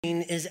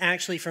is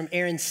actually from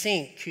Aaron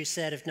Sink, who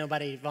said if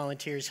nobody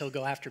volunteers, he'll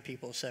go after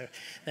people. So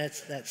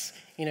that's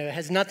it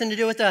has nothing to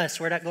do with us.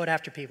 We're not going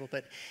after people,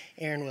 but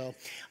Aaron will.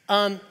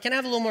 Can I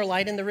have a little more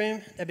light in the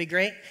room? That'd be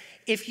great.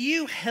 If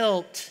you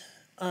helped,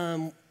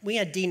 we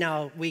had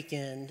D-Now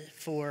weekend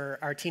for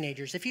our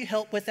teenagers. If you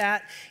help with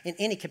that in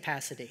any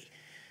capacity,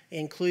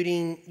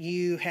 including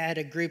you had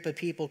a group of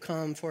people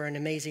come for an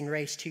amazing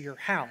race to your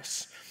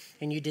house,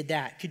 and you did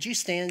that, could you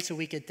stand so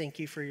we could thank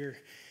you for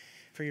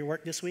your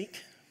work this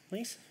week?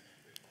 Please.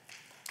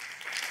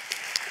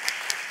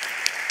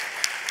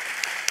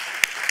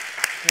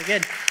 Very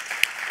good.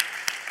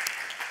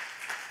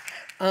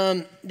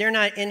 They're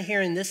not in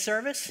here in this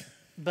service,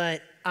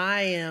 but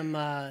I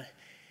am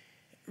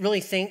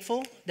really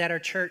thankful that our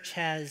church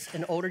has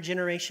an older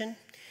generation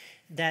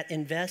that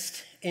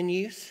invest in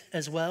youth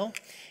as well.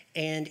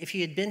 And if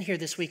you had been here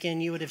this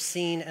weekend, you would have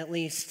seen at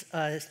least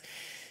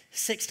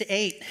 6 to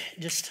 8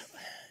 just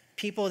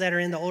people that are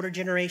in the older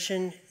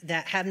generation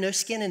that have no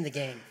skin in the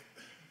game.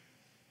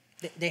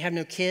 They have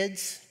no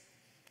kids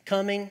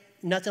coming,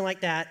 nothing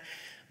like that,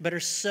 but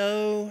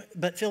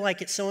feel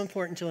like it's so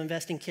important to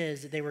invest in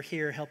kids that they were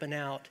here helping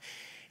out.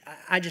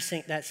 I just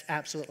think that's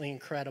absolutely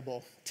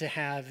incredible to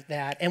have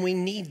that, and we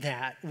need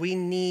that. We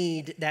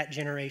need that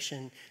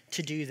generation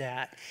to do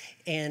that,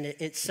 and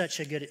it's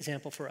such a good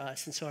example for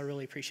us, and so I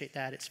really appreciate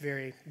that. It's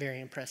very, very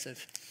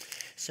impressive.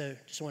 So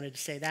just wanted to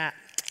say that.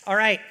 All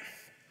right.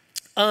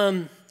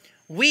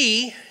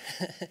 We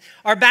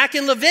are back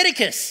in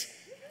Leviticus.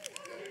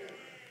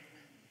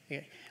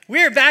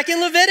 We're back in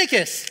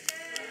Leviticus.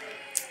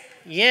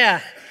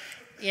 Yeah.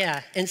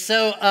 And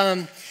so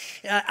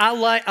I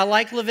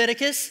like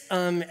Leviticus.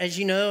 As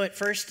you know, at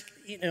first,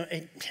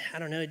 I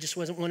don't know, it just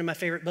wasn't one of my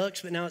favorite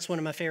books, but now it's one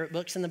of my favorite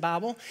books in the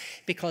Bible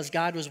because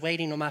God was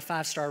waiting on my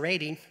 5-star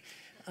rating.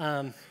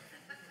 For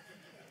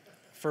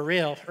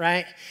real,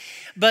 right?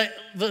 But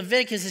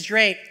Leviticus is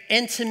great.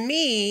 And to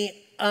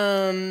me,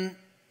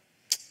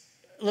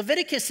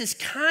 Leviticus is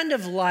kind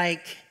of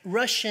like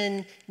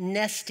Russian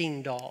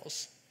nesting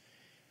dolls.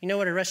 You know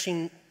what a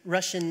Russian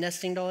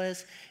nesting doll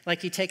is?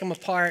 Like you take them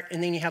apart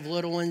and then you have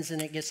little ones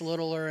and it gets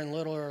littler and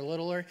littler and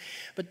littler.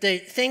 But the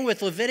thing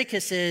with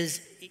Leviticus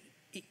is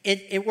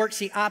it works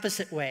the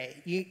opposite way.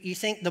 You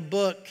think the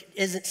book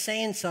isn't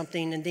saying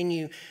something and then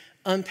you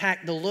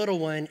unpack the little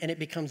one and it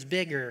becomes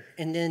bigger.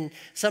 And then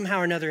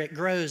somehow or another it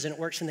grows and it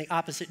works in the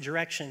opposite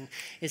direction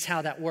is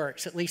how that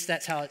works. At least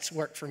that's how it's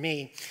worked for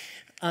me.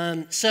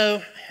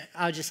 So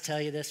I'll just tell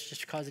you this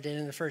just because I did it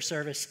in the first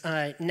service.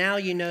 Now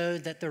you know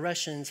that the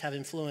Russians have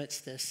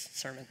influenced this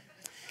sermon.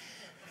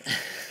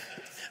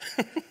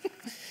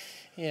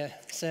 Yeah,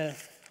 so,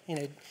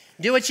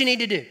 do what you need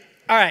to do.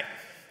 All right.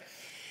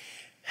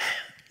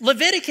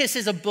 Leviticus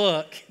is a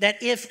book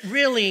that if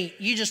really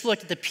you just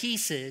look at the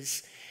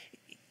pieces,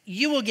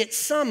 you will get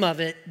some of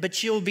it,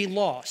 but you'll be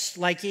lost.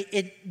 Like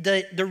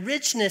the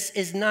richness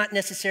is not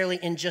necessarily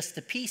in just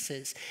the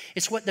pieces.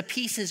 It's what the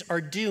pieces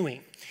are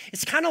doing.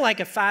 It's kind of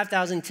like a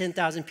 5,000,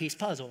 10,000 piece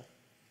puzzle.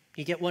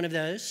 You get one of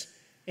those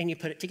and you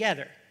put it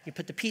together. You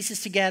put the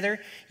pieces together,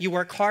 you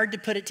work hard to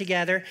put it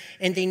together,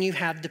 and then you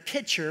have the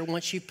picture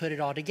once you put it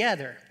all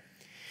together.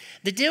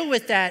 The deal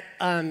with that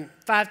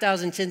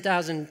 5,000,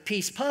 10,000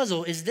 piece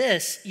puzzle is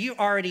this: you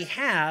already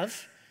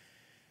have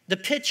the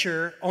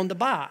picture on the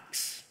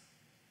box.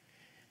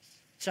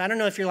 So I don't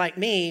know if you're like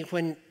me.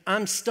 When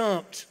I'm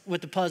stumped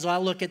with the puzzle, I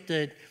look at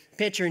the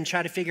picture and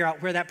try to figure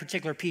out where that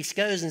particular piece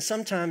goes, and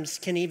sometimes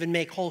can even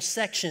make whole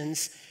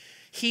sections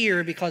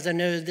here because I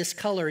know this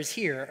color is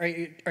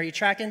here. Are you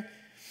tracking?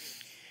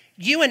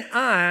 You and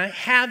I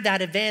have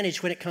that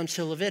advantage when it comes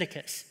to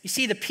Leviticus. You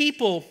see, the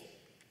people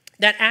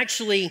that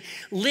actually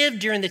lived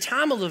during the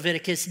time of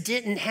Leviticus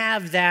didn't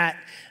have that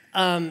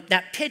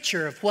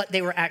picture of what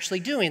they were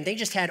actually doing. They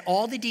just had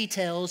all the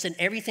details and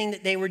everything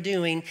that they were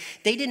doing.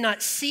 They did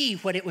not see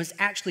what it was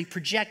actually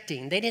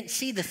projecting. They didn't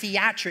see the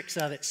theatrics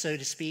of it, so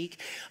to speak,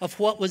 of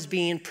what was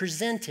being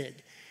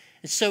presented.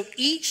 And so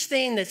each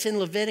thing that's in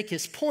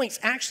Leviticus points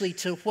actually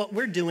to what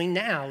we're doing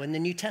now in the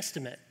New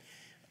Testament.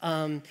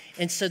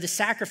 And so the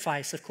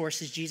sacrifice, of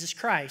course, is Jesus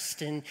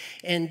Christ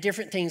and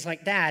different things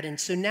like that. And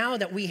so now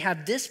that we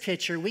have this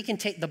picture, we can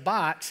take the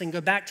box and go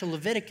back to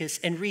Leviticus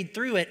and read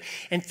through it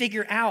and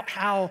figure out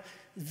how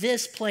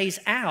this plays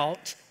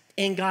out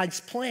in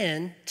God's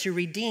plan to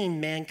redeem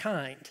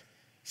mankind.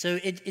 So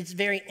it's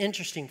very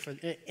interesting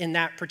in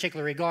that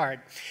particular regard.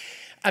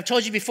 I've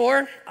told you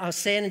before, I'll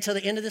say it until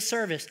the end of the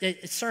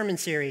sermon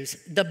series,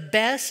 the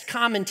best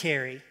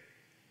commentary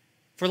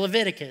for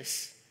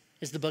Leviticus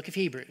is the book of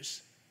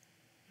Hebrews.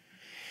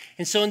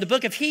 And so in the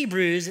book of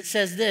Hebrews, it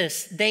says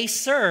this: they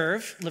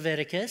serve,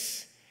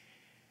 Leviticus,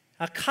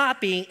 a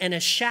copy and a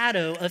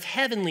shadow of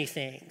heavenly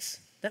things.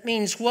 That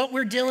means what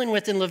we're dealing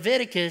with in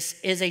Leviticus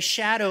is a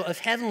shadow of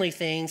heavenly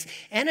things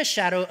and a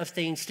shadow of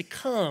things to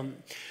come.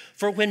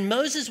 For when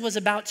Moses was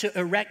about to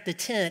erect the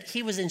tent,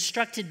 he was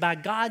instructed by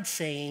God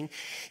saying,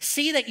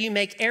 "See that you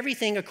make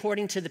everything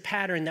according to the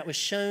pattern that was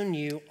shown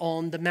you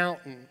on the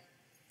mountain."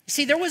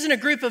 See, there wasn't a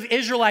group of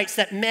Israelites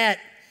that met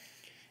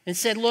and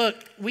said, look,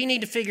 we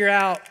need to figure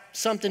out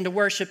something to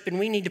worship and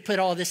we need to put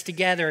all this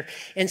together.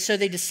 And so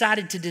they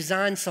decided to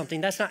design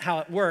something. That's not how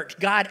it worked.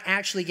 God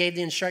actually gave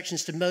the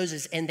instructions to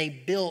Moses and they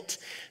built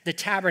the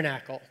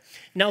tabernacle.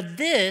 Now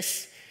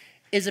this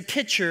is a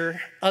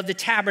picture of the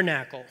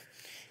tabernacle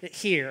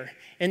here.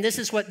 And this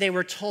is what they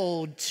were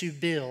told to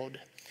build.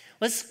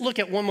 Let's look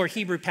at one more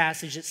Hebrew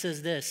passage that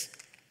says this.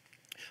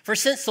 For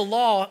since the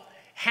law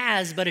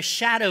has but a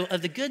shadow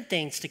of the good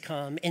things to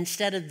come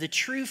instead of the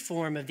true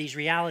form of these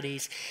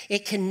realities,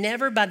 it can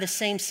never, by the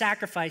same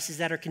sacrifices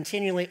that are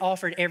continually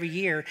offered every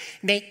year,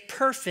 make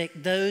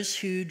perfect those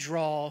who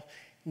draw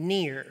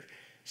near.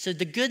 So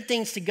the good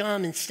things to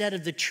come instead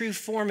of the true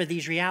form of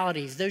these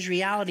realities, those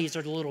realities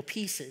are the little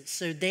pieces.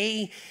 So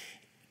they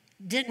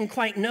didn't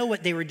quite know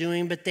what they were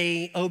doing, but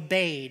they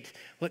obeyed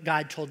what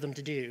God told them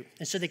to do.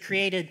 And so they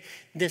created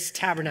this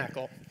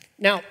tabernacle.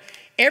 Now,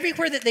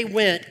 everywhere that they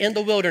went in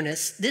the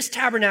wilderness, this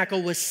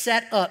tabernacle was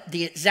set up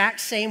the exact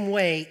same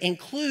way,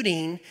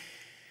 including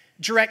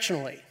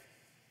directionally.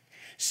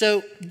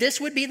 So this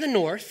would be the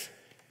north.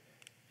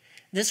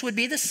 This would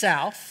be the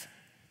south.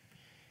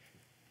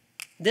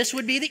 This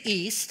would be the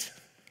east.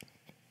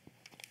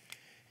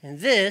 And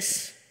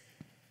this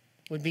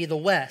would be the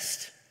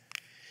west.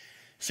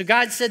 So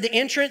God said the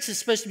entrance is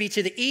supposed to be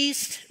to the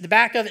east, the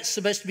back of it's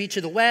supposed to be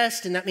to the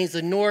west, and that means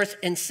the north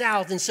and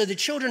south. And so the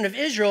children of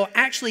Israel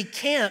actually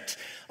camped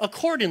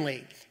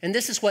accordingly. And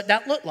this is what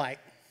that looked like.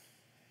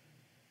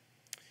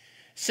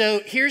 So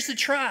here's the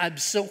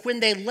tribes. So when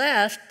they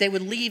left, they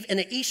would leave in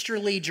an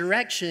easterly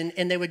direction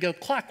and they would go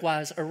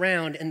clockwise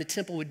around, and the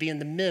temple would be in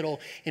the middle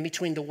in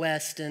between the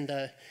west and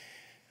the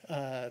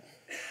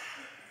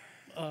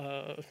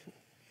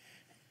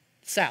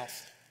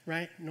south.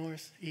 Right?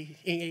 North, east,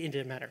 it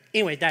didn't matter.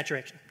 Anyway, that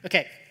direction.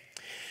 Okay.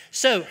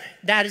 So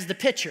that is the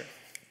picture.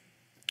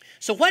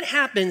 So what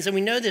happens, and we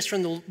know this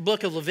from the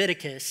book of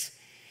Leviticus,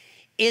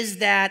 is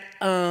that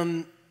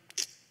the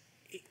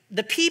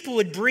people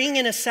would bring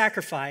in a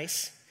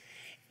sacrifice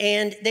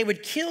and they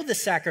would kill the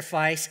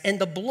sacrifice and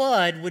the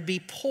blood would be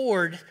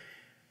poured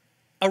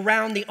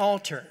around the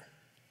altar.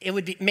 It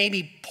would be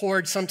maybe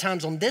poured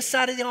sometimes on this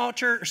side of the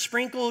altar or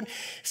sprinkled,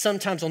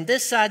 sometimes on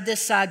this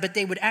side, but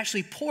they would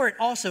actually pour it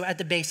also at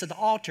the base of the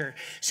altar.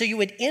 So you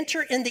would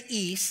enter in the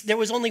east. There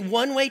was only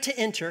one way to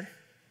enter.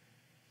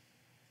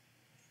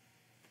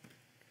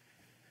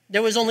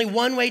 There was only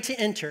one way to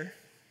enter.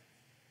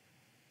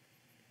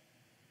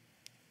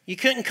 You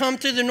couldn't come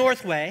through the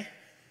north way.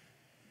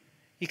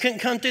 You couldn't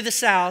come through the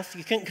south.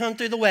 You couldn't come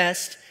through the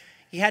west.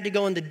 You had to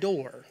go in the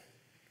door.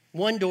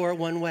 One door,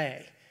 one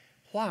way.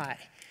 Why?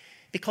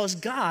 Because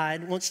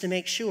God wants to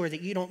make sure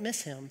that you don't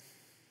miss him.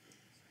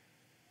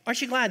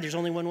 Aren't you glad there's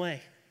only one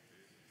way?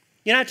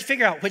 You don't have to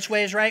figure out which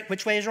way is right,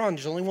 which way is wrong.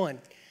 There's only one.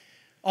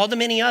 All the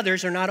many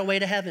others are not a way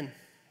to heaven.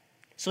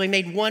 So he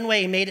made one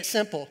way, he made it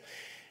simple.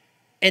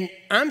 And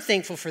I'm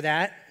thankful for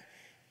that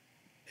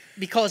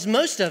because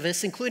most of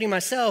us, including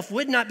myself,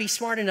 would not be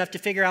smart enough to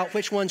figure out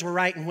which ones were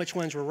right and which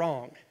ones were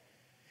wrong.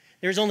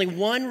 There's only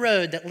one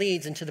road that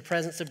leads into the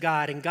presence of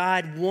God, and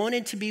God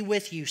wanted to be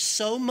with you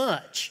so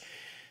much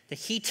that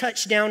he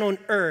touched down on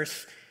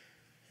earth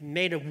and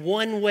made a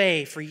one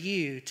way for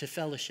you to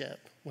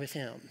fellowship with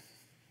him.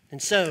 And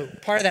so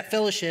part of that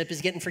fellowship is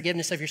getting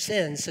forgiveness of your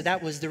sins. So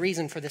that was the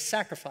reason for this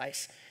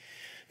sacrifice.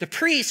 The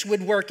priests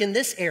would work in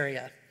this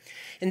area.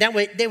 And that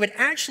way they would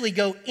actually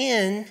go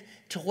in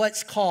to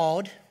what's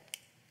called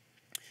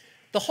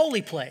the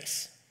holy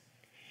place.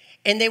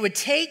 And they would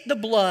take the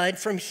blood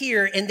from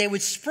here and they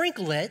would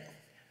sprinkle it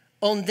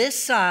on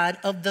this side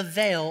of the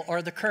veil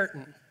or the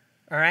curtain.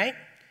 All right?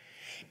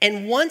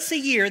 And once a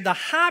year, the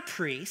high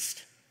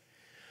priest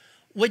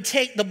would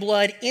take the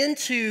blood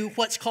into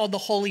what's called the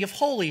Holy of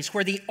Holies,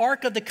 where the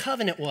Ark of the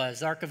Covenant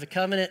was. The Ark of the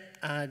Covenant,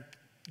 I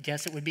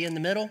guess it would be in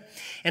the middle.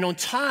 And on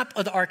top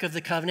of the Ark of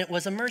the Covenant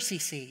was a mercy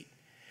seat.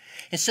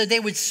 And so they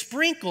would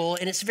sprinkle,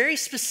 and it's very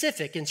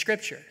specific in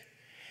Scripture,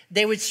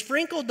 they would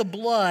sprinkle the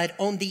blood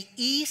on the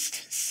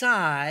east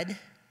side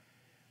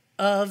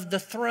of the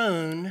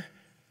throne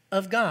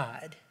of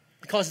God,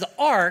 because the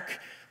Ark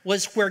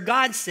was where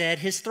God said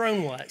his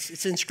throne was.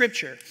 It's in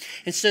Scripture.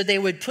 And so they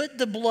would put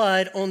the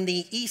blood on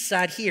the east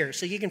side here.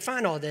 So you can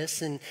find all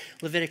this in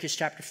Leviticus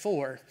chapter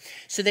 4.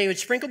 So they would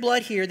sprinkle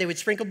blood here, they would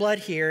sprinkle blood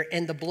here,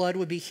 and the blood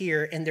would be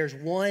here, and there's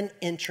one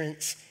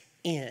entrance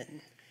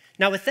in.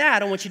 Now with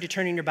that, I want you to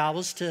turn in your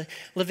Bibles to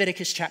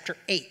Leviticus chapter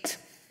 8.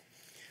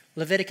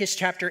 Leviticus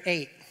chapter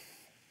 8.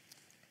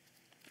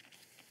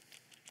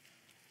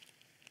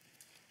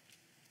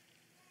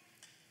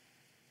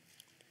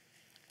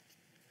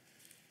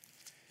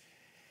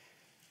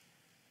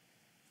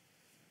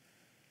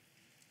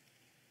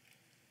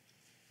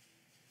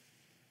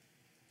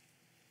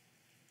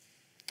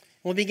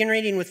 We'll begin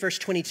reading with verse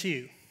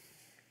 22.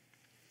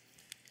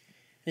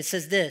 It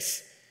says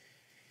this: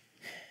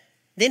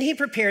 Then he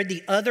prepared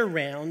the other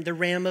ram, the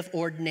ram of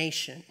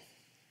ordination.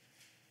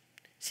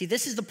 See,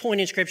 this is the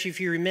point in Scripture, if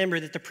you remember,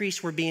 that the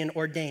priests were being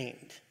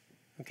ordained,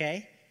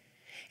 okay?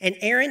 And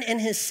Aaron and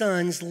his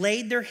sons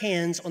laid their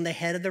hands on the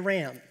head of the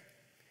ram,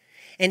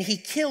 and he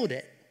killed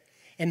it.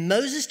 And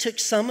Moses took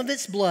some of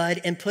its blood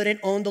and put it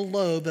on the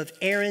lobe of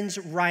Aaron's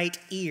right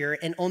ear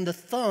and on the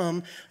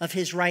thumb of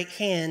his right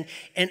hand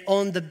and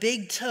on the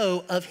big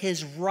toe of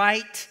his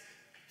right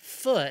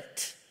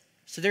foot.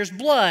 So there's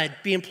blood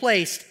being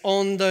placed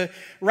on the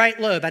right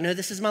lobe. I know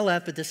this is my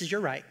left, but this is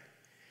your right.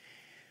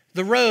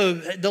 The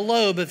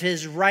lobe of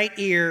his right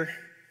ear,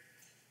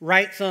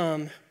 right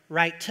thumb,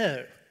 right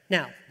toe.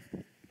 Now,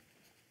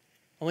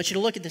 I want you to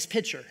look at this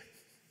picture.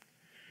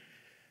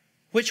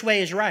 Which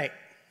way is right?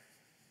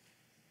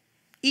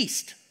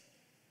 East.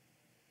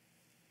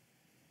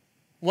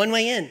 One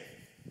way in.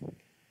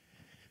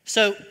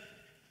 So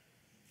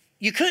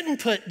you couldn't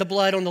put the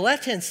blood on the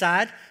left-hand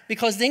side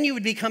because then you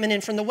would be coming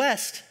in from the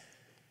west.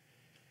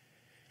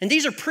 And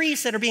these are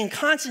priests that are being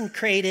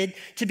consecrated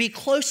to be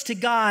close to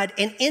God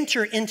and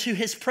enter into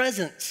his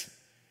presence.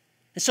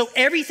 And so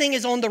everything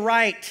is on the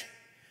right.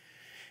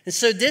 And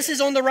so this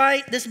is on the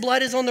right, this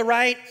blood is on the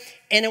right,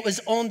 and it was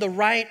on the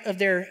right of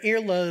their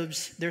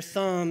earlobes, their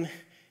thumb,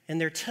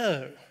 and their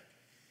toe.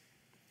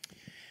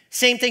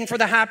 Same thing for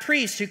the high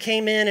priest who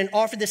came in and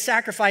offered the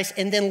sacrifice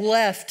and then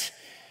left.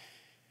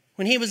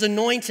 When he was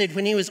anointed,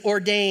 when he was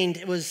ordained,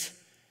 it was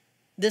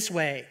this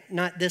way,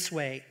 not this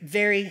way.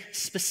 Very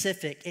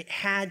specific. It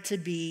had to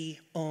be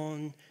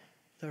on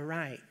the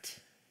right.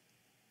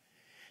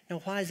 Now,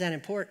 why is that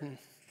important?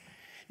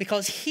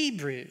 Because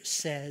Hebrews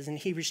says in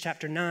Hebrews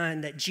chapter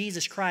 9 that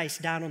Jesus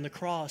Christ died on the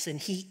cross and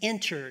he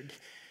entered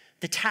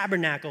the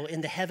tabernacle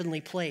in the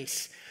heavenly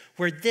place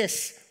where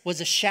this was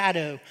a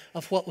shadow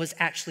of what was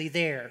actually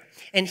there.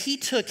 And he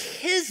took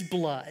his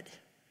blood,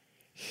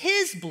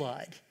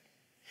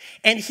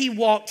 and he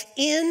walked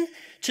in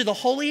to the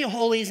Holy of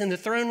Holies in the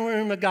throne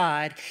room of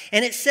God.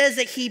 And it says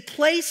that he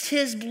placed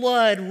his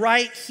blood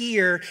right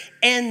here,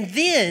 and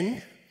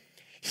then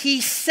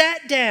he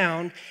sat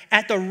down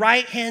at the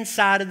right-hand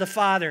side of the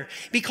Father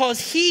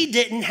because he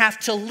didn't have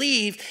to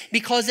leave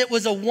because it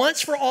was a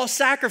once-for-all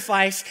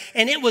sacrifice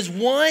and it was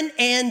one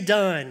and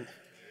done.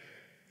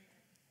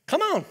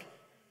 Come on.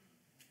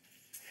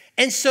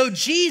 And so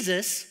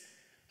Jesus,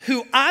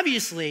 who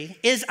obviously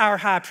is our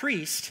high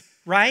priest,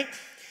 right,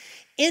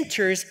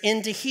 enters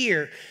into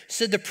here.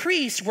 So the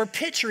priests were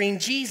picturing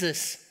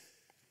Jesus,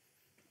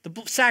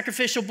 the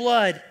sacrificial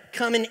blood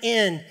coming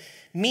in,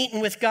 meeting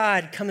with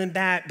God, coming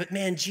back. But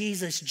man,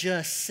 Jesus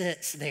just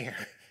sits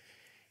there.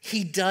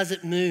 He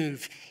doesn't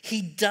move.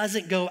 He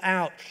doesn't go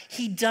out.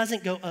 He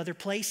doesn't go other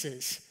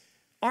places.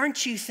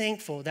 Aren't you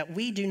thankful that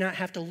we do not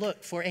have to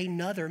look for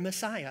another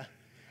Messiah?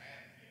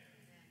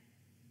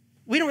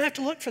 We don't have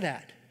to look for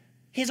that.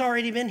 He's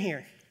already been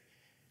here.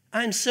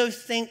 I'm so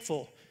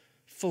thankful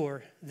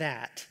for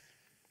that.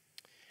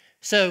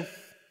 So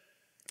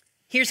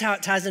here's how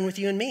it ties in with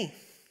you and me.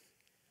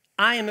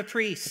 I am a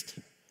priest.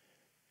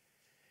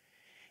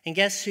 And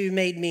guess who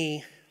made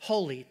me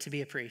holy to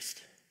be a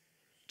priest?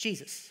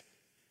 Jesus.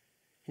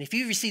 And if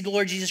you receive the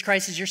Lord Jesus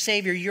Christ as your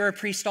Savior, you're a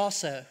priest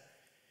also.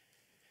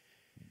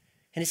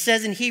 And it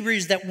says in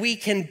Hebrews that we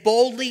can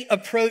boldly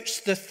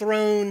approach the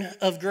throne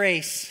of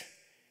grace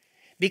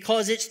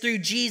because it's through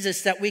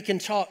Jesus that we can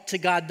talk to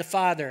God the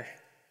Father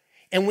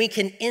and we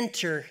can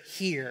enter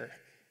here.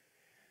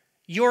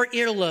 Your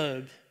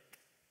earlobe,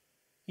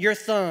 your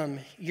thumb,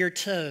 your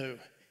toe,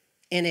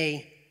 in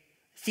a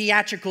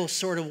theatrical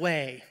sort of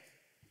way,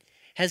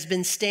 has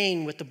been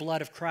stained with the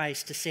blood of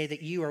Christ to say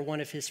that you are one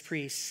of his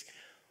priests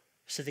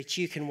so that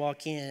you can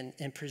walk in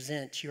and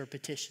present your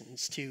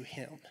petitions to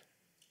him.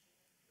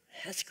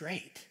 That's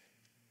great.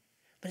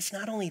 But it's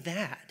not only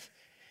that.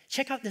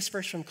 Check out this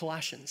verse from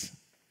Colossians.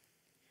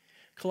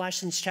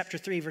 Colossians chapter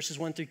 3, verses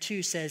 1 through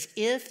 2 says,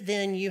 if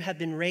then you have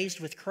been raised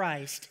with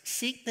Christ,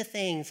 seek the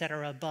things that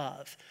are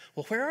above.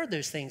 Well, where are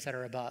those things that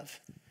are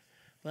above?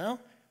 Well,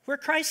 where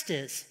Christ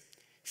is,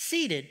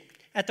 seated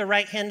at the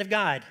right hand of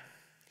God.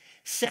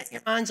 Set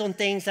your minds on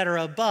things that are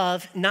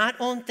above, not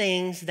on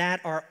things that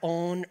are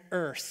on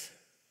earth.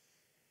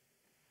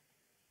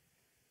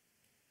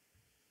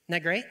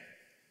 Isn't that great?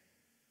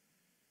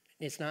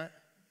 It's not?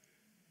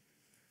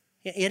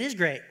 It is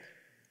great.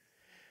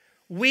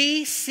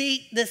 We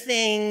seek the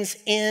things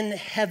in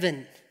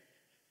heaven,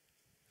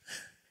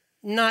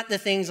 not the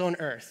things on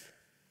earth.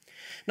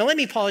 Now let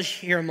me pause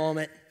here a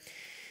moment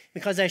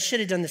because I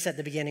should have done this at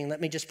the beginning. Let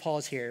me just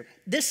pause here.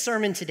 This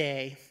sermon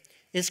today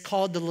is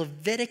called the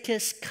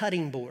Leviticus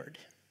cutting board.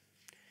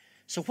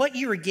 So what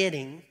you are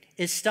getting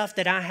is stuff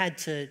that I had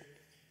to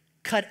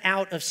cut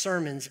out of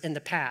sermons in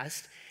the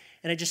past,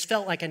 and I just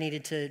felt like I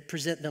needed to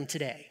present them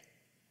today.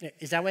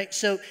 Is that right?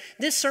 So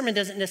this sermon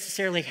doesn't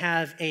necessarily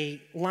have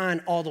a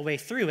line all the way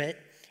through it.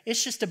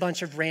 It's just a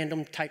bunch of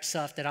random type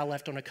stuff that I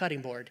left on a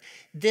cutting board.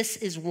 This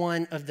is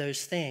one of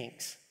those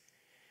things.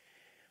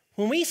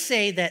 When we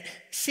say that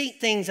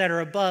seek things that are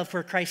above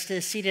where Christ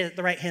is seated at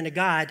the right hand of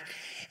God,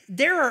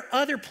 there are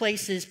other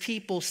places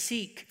people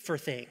seek for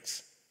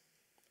things,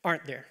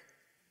 aren't there?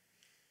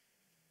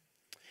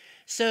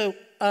 So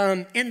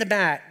in the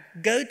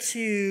back, go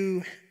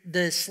to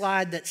the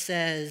slide that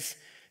says,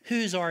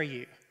 whose are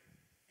you?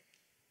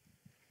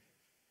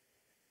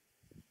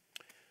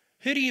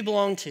 Who do you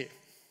belong to?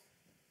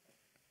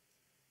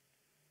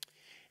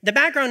 The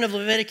background of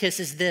Leviticus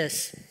is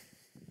this.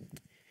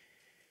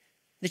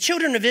 The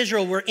children of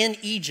Israel were in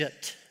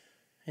Egypt,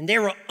 and they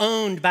were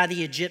owned by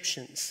the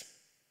Egyptians.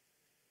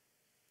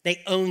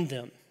 They owned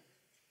them.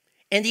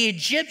 And the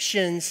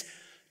Egyptians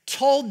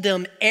told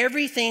them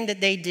everything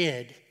that they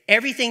did,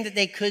 everything that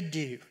they could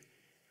do,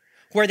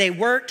 where they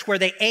worked, where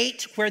they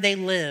ate, where they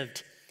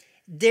lived.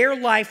 Their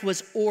life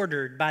was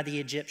ordered by the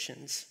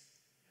Egyptians.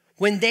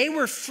 When they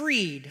were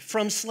freed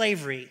from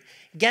slavery,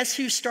 guess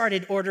who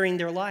started ordering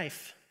their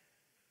life?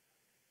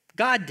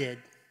 God did.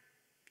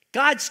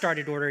 God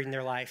started ordering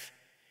their life.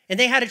 And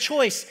they had a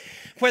choice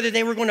whether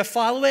they were going to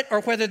follow it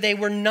or whether they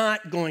were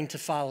not going to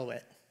follow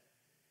it.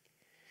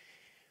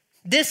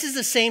 This is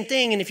the same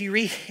thing, and if you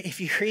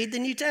read the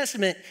New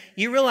Testament,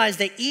 you realize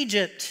that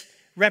Egypt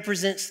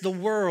represents the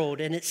world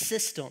and its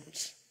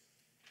systems.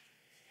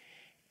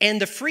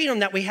 And the freedom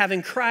that we have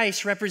in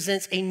Christ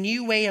represents a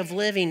new way of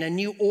living, a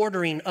new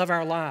ordering of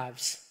our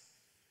lives.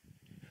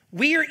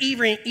 We are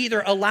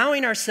either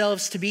allowing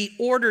ourselves to be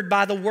ordered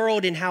by the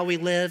world in how we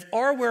live,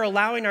 or we're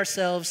allowing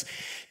ourselves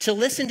to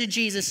listen to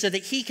Jesus so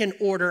that he can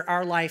order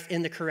our life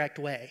in the correct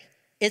way.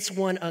 It's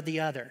one or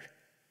the other.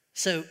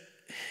 So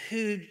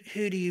who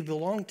do you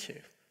belong to?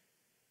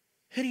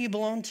 Who do you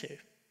belong to?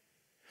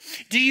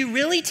 Do you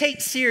really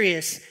take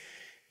serious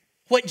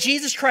what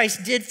Jesus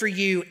Christ did for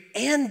you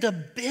and the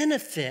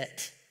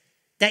benefit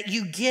that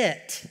you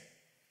get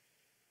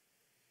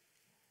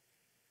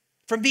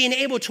from being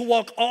able to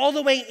walk all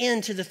the way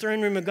into the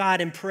throne room of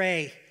God and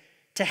pray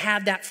to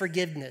have that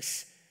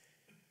forgiveness?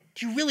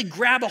 Do you really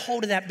grab a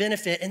hold of that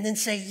benefit and then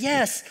say,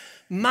 yes,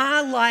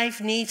 my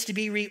life needs to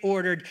be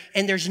reordered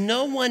and there's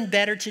no one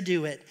better to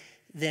do it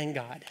than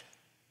God.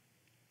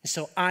 And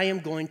so I am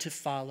going to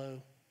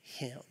follow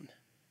him.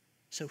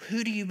 So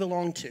who do you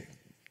belong to?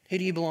 Who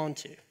do you belong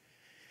to?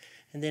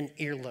 And then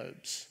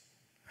earlobes,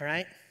 all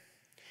right?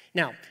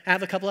 Now, I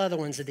have a couple other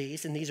ones of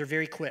these, and these are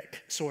very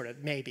quick, sort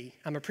of, maybe.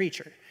 I'm a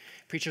preacher.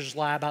 Preachers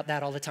lie about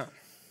that all the time.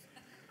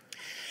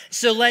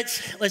 So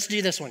let's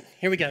do this one.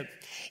 Here we go.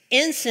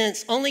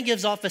 Incense only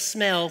gives off a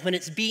smell when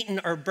it's beaten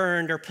or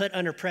burned or put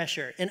under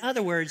pressure. In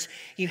other words,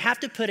 you have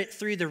to put it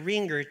through the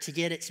wringer to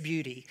get its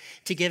beauty,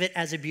 to give it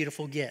as a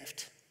beautiful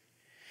gift.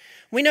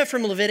 We know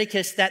from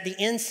Leviticus that the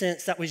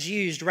incense that was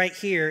used right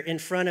here in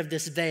front of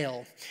this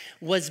veil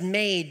was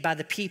made by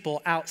the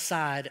people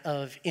outside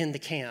in the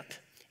camp.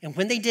 And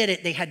when they did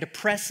it, they had to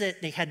press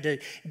it, they had to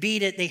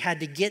beat it, they had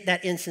to get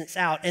that incense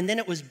out, and then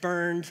it was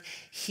burned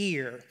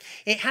here.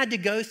 It had to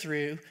go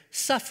through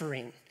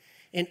suffering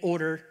in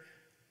order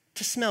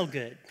to smell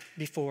good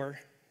before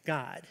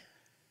God.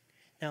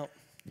 Now,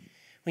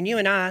 when you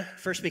and I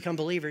first become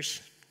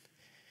believers,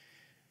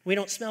 we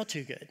don't smell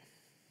too good.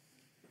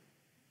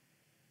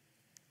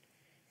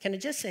 Can I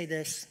just say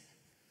this?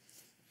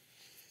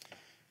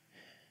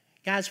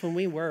 Guys, when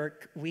we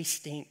work, we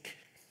stink.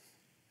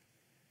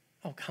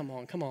 Oh, come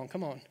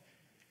on.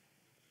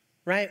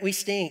 Right? We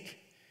stink.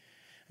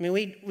 I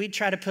mean, we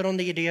try to put on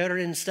the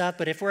deodorant and stuff,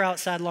 but if we're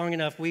outside long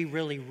enough, we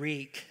really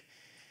reek.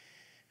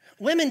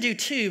 Women do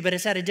too, but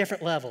it's at a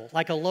different level,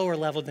 like a lower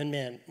level than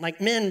men.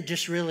 Like men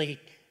just really,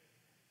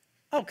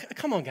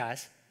 come on,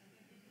 guys.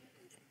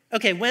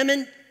 Okay,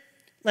 women,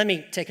 let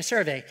me take a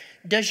survey.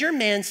 Does your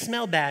man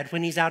smell bad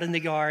when he's out in the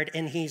yard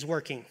and he's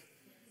working?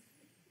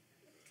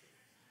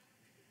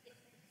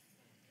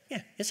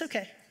 Yeah, it's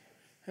okay.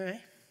 All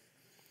right.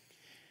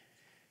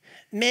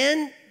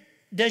 Men,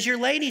 does your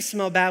lady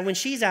smell bad when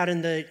she's out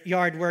in the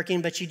yard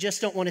working, but you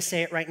just don't want to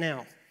say it right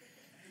now?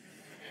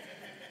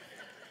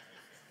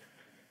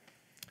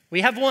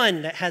 We have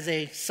one that has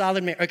a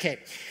solid marriage. Okay,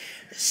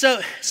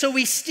 so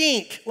we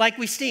stink like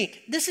we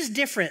stink. This is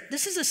different.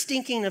 This is a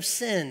stinking of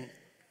sin.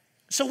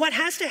 So what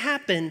has to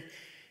happen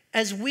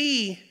as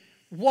we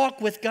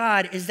walk with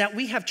God is that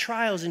we have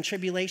trials and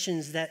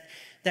tribulations that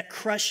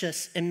crush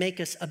us and make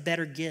us a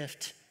better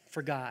gift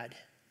for God.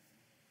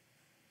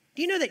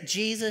 Do you know that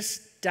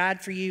Jesus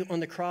died for you on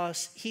the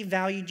cross? He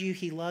valued you,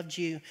 he loved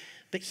you,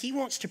 but he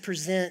wants to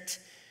present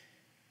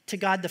to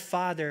God the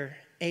Father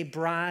a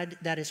bride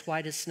that is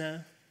white as snow.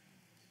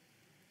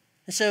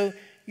 And so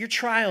your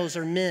trials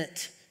are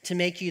meant to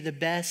make you the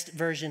best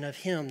version of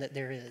him that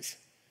there is,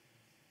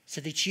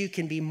 so that you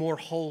can be more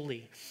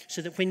holy,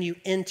 so that when you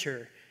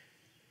enter,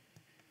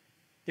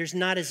 there's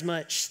not as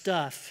much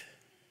stuff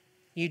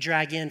you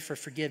drag in for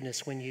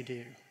forgiveness when you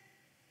do.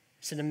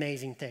 It's an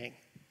amazing thing.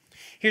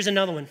 Here's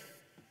another one.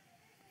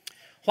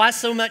 Why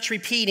so much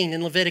repeating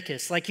in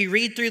Leviticus? Like you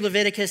read through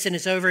Leviticus and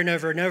it's over and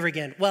over and over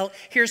again. Well,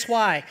 here's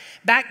why.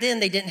 Back then,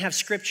 they didn't have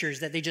scriptures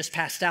that they just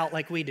passed out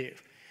like we do.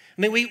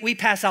 I mean, we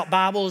pass out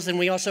Bibles, and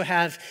we also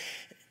have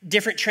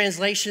different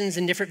translations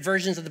and different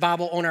versions of the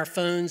Bible on our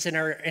phones and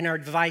our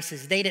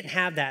devices. They didn't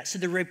have that. So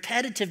the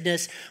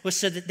repetitiveness was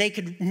so that they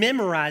could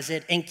memorize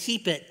it and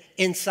keep it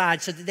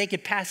inside so that they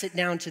could pass it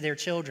down to their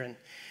children.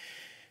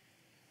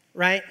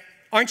 Right?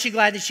 Aren't you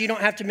glad that you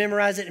don't have to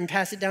memorize it and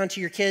pass it down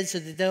to your kids so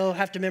that they'll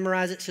have to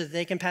memorize it so that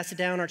they can pass it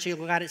down? Aren't you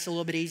glad it's a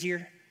little bit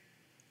easier?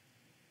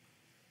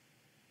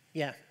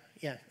 Yeah,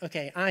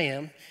 okay, I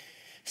am.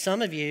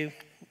 Some of you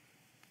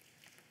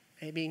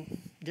Maybe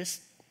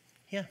just,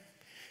 yeah,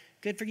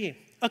 good for you.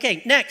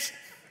 Okay, next.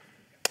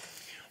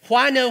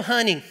 Why no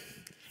honey?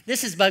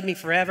 This has bugged me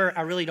forever.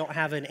 I really don't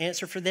have an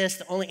answer for this.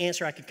 The only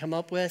answer I could come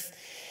up with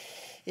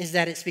is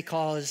that it's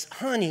because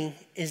honey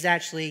is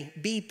actually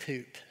bee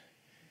poop.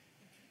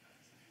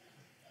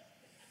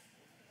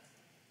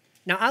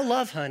 Now, I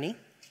love honey.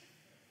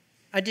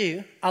 I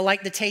do. I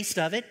like the taste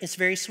of it. It's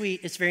very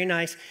sweet. It's very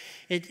nice.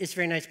 It's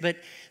very nice, but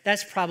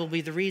that's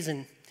probably the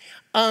reason.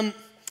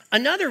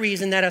 Another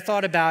reason that I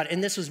thought about,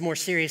 and this was more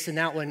serious than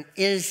that one,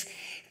 is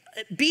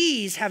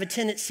bees have a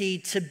tendency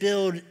to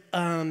build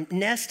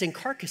nests in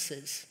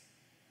carcasses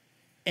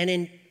and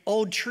in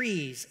old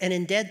trees and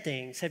in dead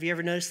things. Have you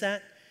ever noticed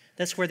that?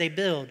 That's where they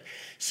build.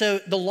 So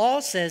the law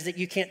says that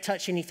you can't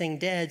touch anything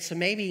dead, so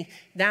maybe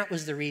that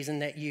was the reason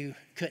that you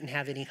couldn't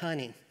have any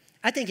honey.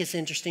 I think it's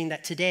interesting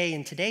that today,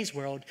 in today's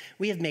world,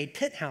 we have made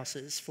pit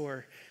houses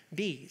for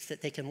bees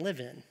that they can live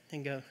in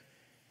and go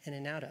in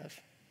and out of.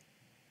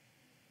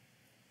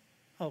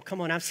 Oh,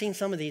 come on, I've seen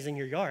some of these in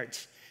your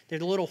yards. They're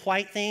the little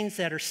white things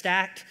that are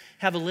stacked,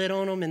 have a lid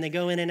on them, and they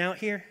go in and out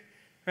here,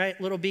 right?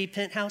 Little bee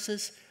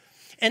penthouses.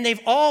 And they've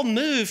all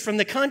moved from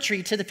the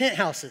country to the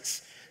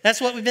penthouses.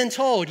 That's what we've been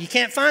told. You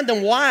can't find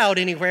them wild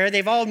anywhere.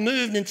 They've all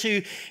moved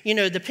into,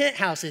 the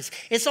penthouses.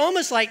 It's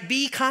almost like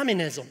bee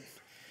communism.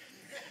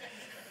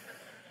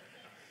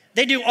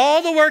 They do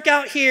all the work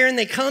out here, and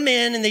they come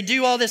in, and they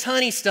do all this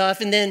honey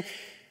stuff, and then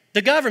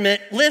the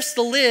government lifts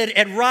the lid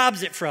and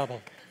robs it from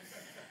them.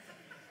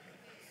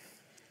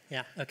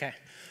 Yeah, okay.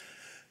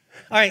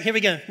 All right, here we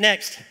go.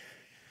 Next.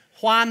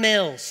 Why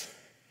males?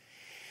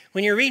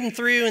 When you're reading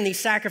through in these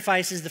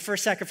sacrifices, the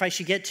first sacrifice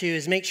you get to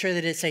is make sure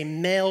that it's a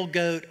male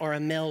goat or a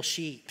male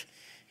sheep.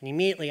 And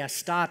immediately I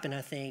stop and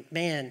I think,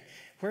 man,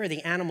 where are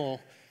the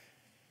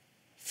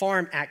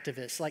farm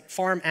activists, like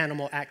farm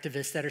animal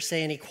activists that are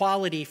saying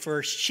equality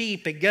for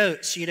sheep and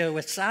goats,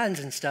 with signs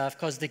and stuff,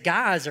 because the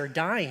guys are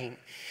dying.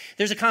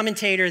 There's a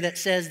commentator that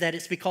says that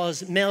it's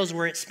because males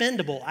were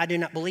expendable. I do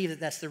not believe that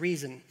that's the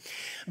reason.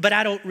 But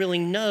I don't really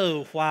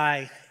know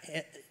why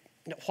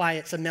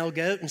it's a male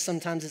goat and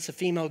sometimes it's a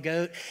female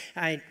goat.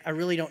 I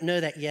really don't know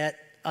that yet.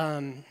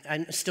 I'm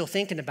still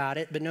thinking about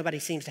it, but nobody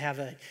seems to have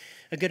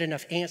a good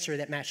enough answer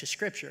that matches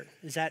Scripture.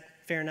 Is that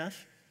fair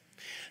enough?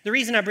 The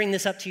reason I bring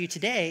this up to you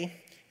today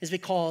is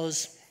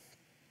because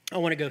I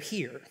want to go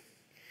here.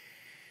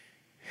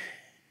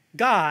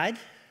 God,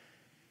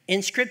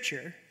 in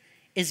Scripture,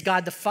 is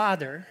God the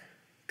Father,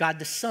 God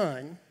the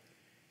Son,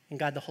 and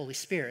God the Holy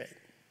Spirit.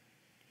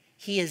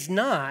 He is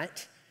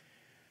not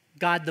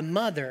God the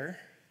Mother,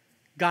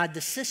 God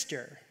the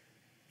Sister,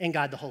 and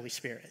God the Holy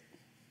Spirit.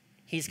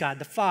 He's God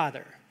the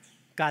Father,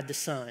 God the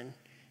Son,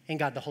 and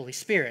God the Holy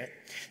Spirit.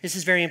 This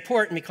is very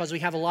important because we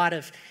have a lot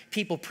of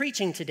people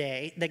preaching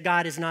today that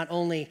God is not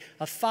only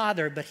a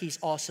father, but he's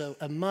also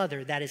a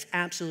mother. That is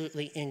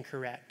absolutely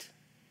incorrect.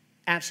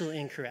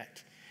 Absolutely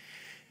incorrect.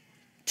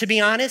 To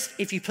be honest,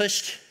 if you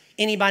pushed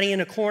anybody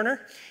in a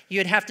corner,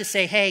 you'd have to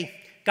say, hey,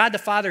 God the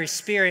Father is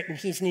spirit and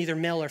he's neither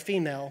male or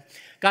female.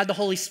 God the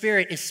Holy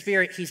Spirit is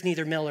spirit, he's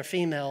neither male or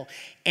female.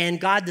 And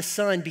God the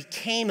Son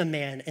became a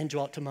man and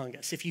dwelt among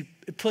us. If you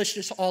push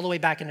this all the way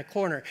back in the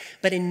corner.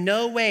 But in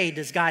no way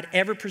does God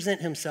ever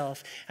present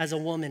himself as a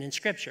woman in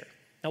Scripture.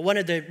 Now, one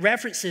of the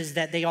references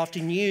that they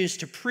often use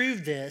to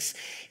prove this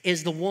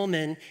is the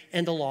woman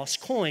and the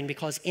lost coin,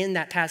 because in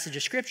that passage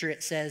of Scripture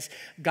it says,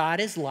 God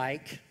is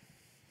like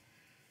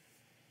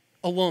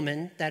a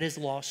woman that has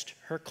lost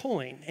her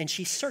coin, and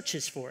she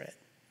searches for it.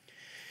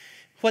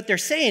 What they're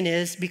saying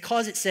is,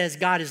 because it says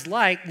God is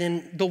like,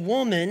 then the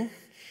woman,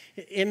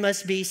 it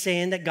must be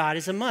saying that God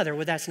is a mother.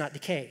 Well, that's not the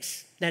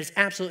case. That is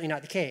absolutely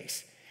not the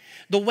case.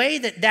 The way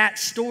that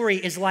story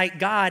is like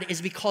God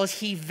is because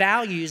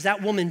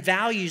that woman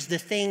values the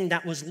thing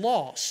that was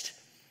lost.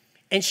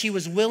 And she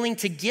was willing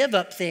to give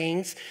up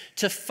things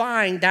to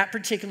find that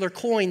particular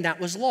coin that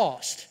was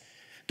lost.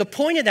 The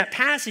point of that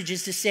passage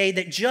is to say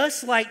that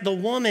just like the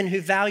woman who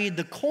valued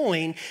the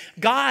coin,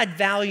 God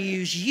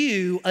values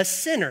you, a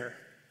sinner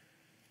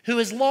who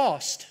is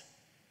lost.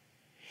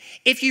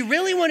 If you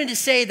really wanted to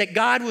say that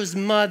God's a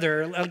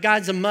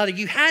mother,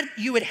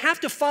 you would have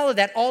to follow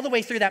that all the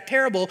way through that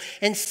parable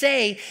and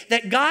say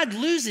that God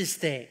loses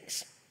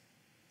things.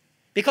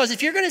 Because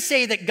if you're going to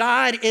say that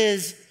God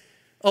is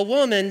a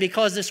woman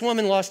because this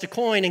woman lost a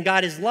coin and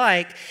God is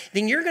like,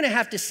 then you're going to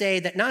have to say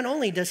that not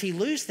only does he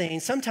lose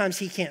things, sometimes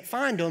he can't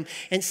find them,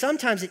 and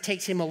sometimes it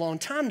takes him a long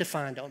time to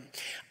find them.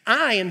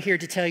 I am here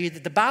to tell you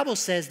that the Bible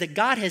says that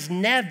God has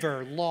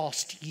never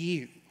lost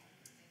you.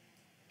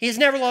 He has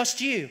never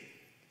lost you.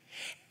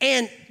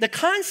 And the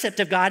concept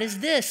of God is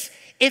this: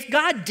 if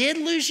God did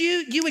lose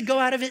you, you would go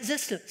out of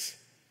existence.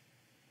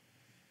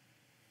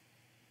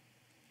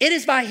 It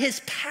is by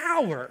his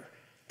power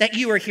that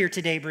you are here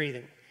today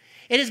breathing.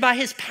 It is by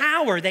his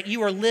power that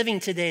you are living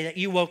today, that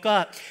you woke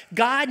up.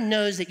 God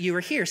knows that you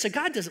are here. So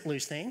God doesn't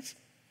lose things,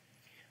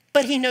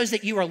 but he knows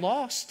that you are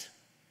lost.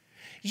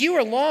 You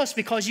are lost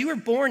because you were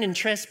born in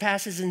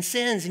trespasses and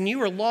sins, and you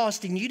were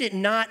lost and you did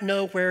not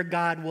know where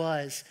God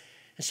was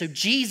And so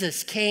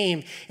Jesus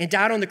came and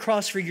died on the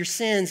cross for your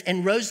sins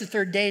and rose the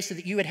third day so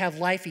that you would have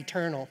life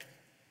eternal.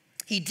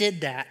 He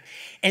did that.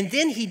 And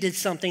then he did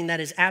something that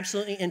is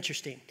absolutely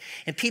interesting.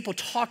 And people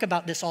talk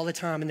about this all the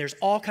time, and there's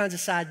all kinds of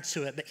sides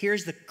to it. But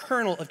here's the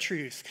kernel of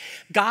truth.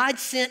 God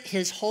sent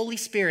his Holy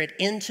Spirit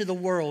into the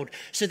world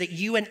so that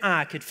you and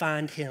I could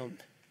find him.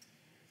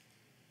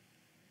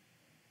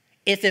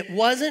 If it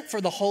wasn't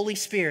for the Holy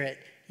Spirit,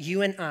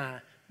 you and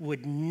I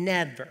would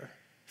never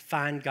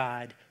find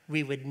God.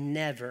 We would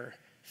never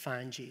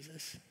find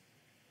Jesus.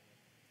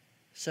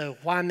 So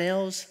why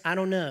males? I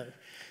don't know.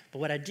 But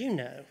what I do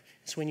know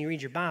is when you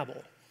read your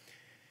Bible,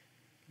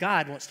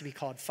 God wants to be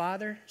called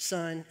Father,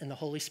 Son, and the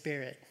Holy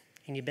Spirit,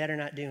 and you better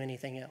not do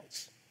anything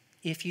else.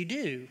 If you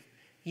do,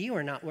 you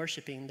are not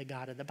worshiping the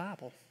God of the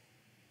Bible.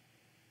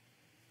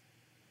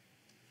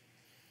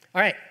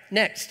 All right,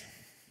 next.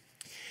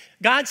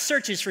 God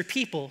searches for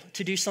people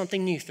to do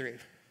something new through.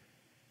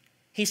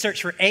 He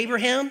searched for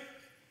Abraham,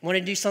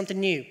 wanted to do something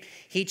new.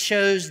 He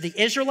chose the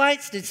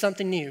Israelites, did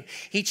something new.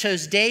 He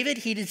chose David,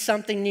 he did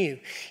something new.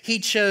 He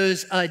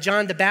chose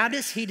John the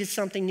Baptist, he did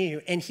something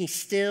new. And he's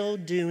still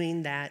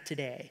doing that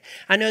today.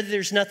 I know that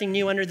there's nothing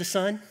new under the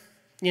sun,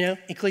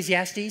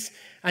 Ecclesiastes.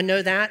 I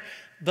know that.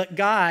 But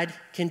God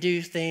can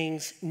do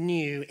things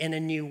new in a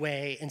new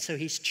way. And so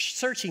he's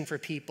searching for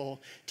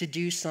people to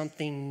do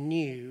something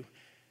new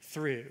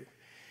through.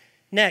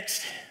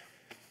 Next,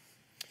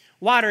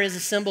 water is a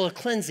symbol of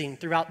cleansing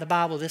throughout the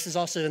Bible. This is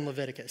also in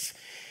Leviticus.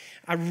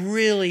 I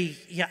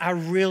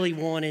really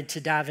wanted to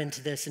dive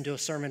into this and do a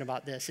sermon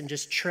about this and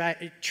just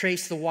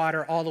trace the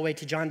water all the way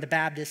to John the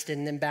Baptist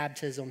and then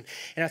baptism.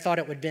 And I thought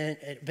it would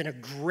have been a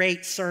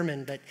great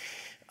sermon, but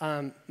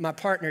my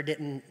partner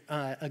didn't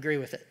agree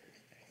with it.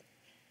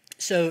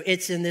 So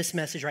it's in this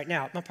message right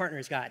now. My partner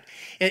is God.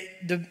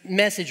 The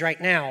message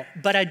right now.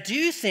 But I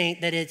do think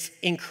that it's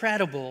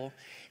incredible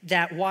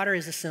that water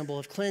is a symbol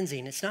of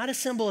cleansing. It's not a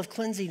symbol of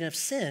cleansing of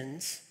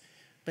sins,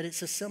 but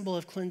it's a symbol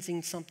of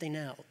cleansing something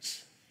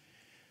else.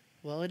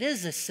 Well, it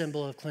is a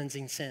symbol of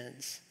cleansing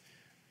sins,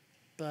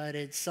 but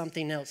it's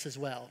something else as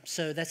well.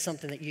 So that's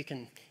something that you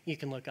can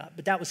look up.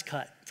 But that was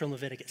cut from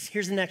Leviticus.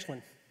 Here's the next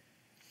one.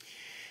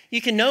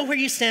 You can know where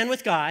you stand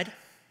with God.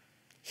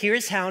 Here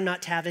is how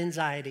not to have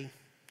anxiety.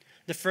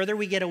 The further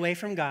we get away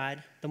from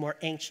God, the more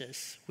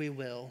anxious we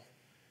will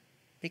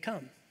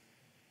become.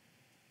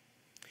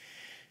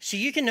 So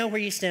you can know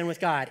where you stand with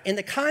God. In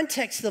the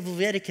context of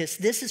Leviticus,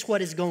 this is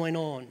what is going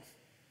on.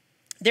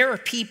 There are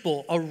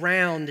people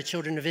around the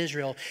children of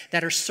Israel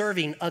that are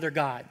serving other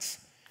gods.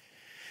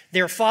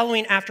 They're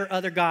following after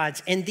other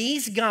gods. And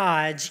these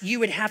gods, you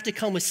would have to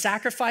come with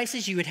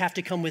sacrifices, you would have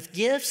to come with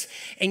gifts,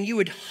 and you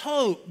would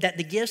hope that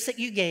the gifts that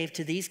you gave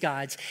to these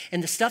gods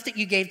and the stuff that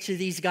you gave to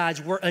these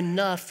gods were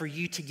enough for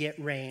you to get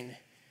rain.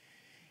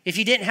 If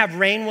you didn't have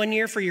rain one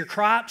year for your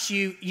crops,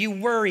 you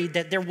worried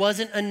that there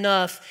wasn't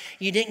enough,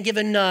 you didn't give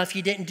enough,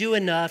 you didn't do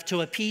enough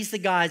to appease the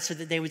gods so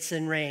that they would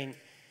send rain.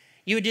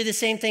 You would do the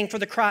same thing for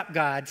the crop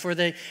god, for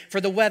the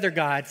weather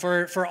god,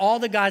 for all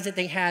the gods that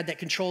they had that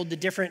controlled the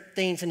different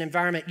things in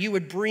environment. You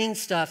would bring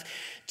stuff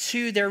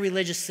to their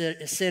religious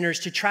centers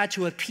to try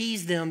to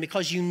appease them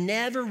because you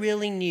never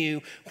really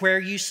knew where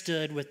you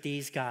stood with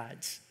these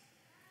gods.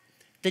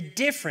 The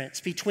difference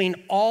between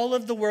all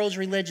of the world's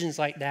religions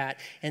like that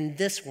and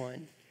this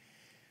one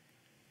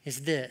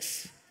is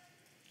this.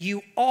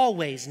 You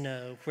always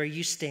know where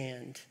you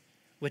stand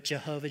with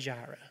Jehovah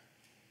Jireh.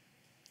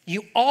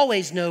 You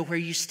always know where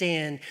you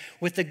stand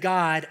with the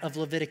God of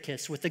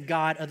Leviticus, with the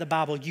God of the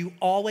Bible. You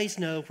always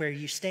know where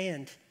you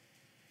stand.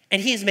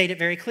 And he has made it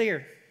very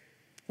clear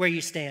where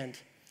you stand.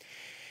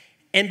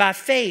 And by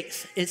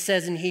faith, it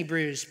says in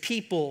Hebrews,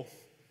 people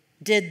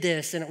did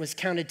this and it was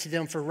counted to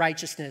them for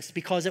righteousness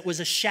because it was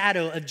a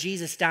shadow of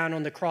Jesus dying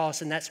on the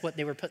cross, and that's what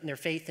they were putting their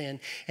faith in,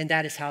 and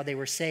that is how they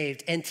were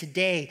saved. And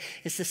today,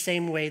 it's the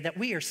same way that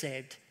we are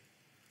saved.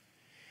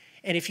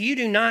 And if you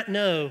do not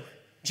know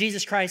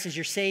Jesus Christ as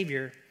your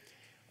Savior,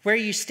 where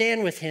you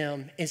stand with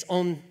him is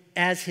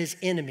as his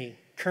enemy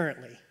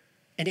currently,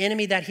 an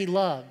enemy that he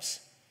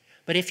loves.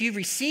 But if you've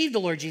received the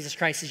Lord Jesus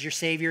Christ as your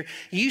Savior,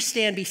 you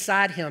stand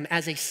beside him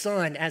as a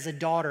son, as a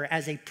daughter,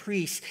 as a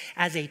priest,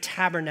 as a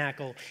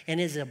tabernacle,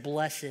 and it is a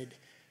blessed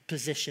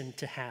position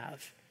to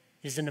have.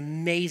 It is an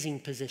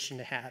amazing position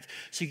to have.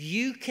 So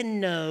you can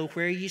know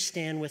where you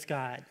stand with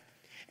God.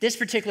 This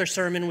particular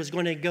sermon was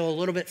going to go a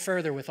little bit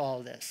further with all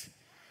of this.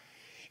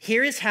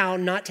 Here is how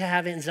not to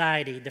have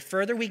anxiety. The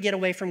further we get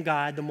away from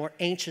God, the more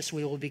anxious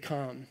we will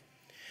become.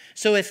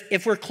 So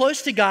if we're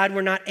close to God,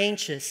 we're not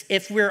anxious.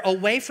 If we're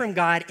away from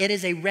God, it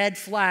is a red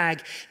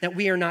flag that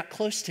we are not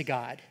close to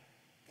God.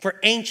 If we're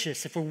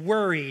anxious, if we're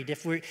worried,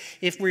 if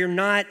we're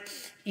not,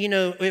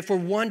 if we're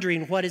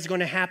wondering what is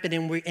going to happen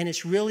and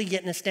it's really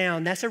getting us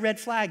down, that's a red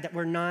flag that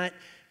we're not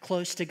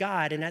close to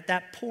God. And at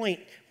that point,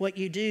 what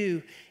you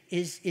do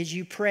is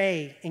you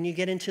pray and you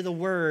get into the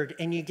Word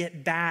and you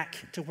get back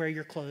to where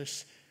you're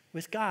close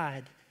with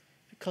God.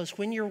 Because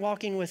when you're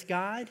walking with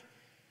God,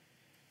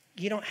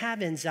 you don't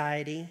have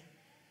anxiety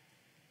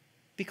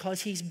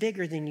because he's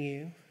bigger than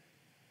you.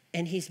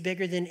 And he's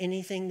bigger than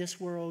anything this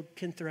world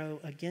can throw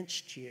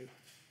against you.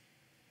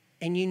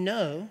 And you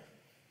know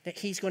that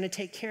he's going to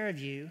take care of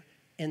you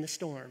in the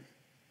storm.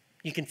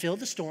 You can feel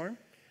the storm,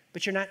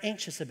 but you're not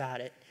anxious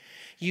about it.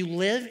 You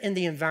live in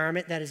the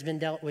environment that has been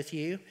dealt with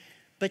you,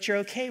 but you're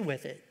okay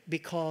with it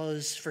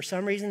because for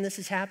some reason this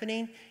is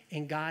happening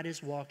and God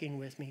is walking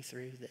with me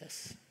through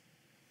this.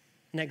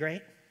 Isn't that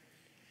great?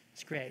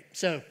 It's great.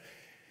 So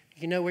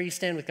you know where you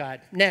stand with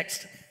God.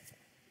 Next,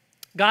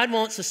 God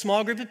wants a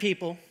small group of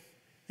people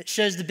that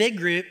shows the big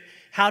group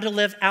how to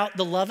live out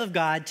the love of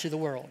God to the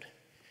world.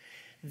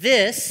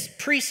 This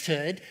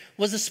priesthood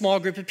was a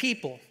small group of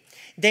people.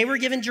 They were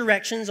given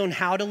directions on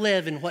how to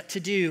live and what to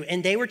do,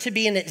 and they were to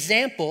be an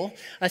example,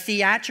 a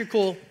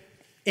theatrical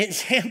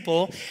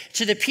example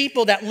to the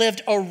people that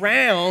lived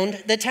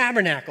around the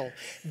tabernacle.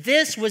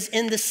 This was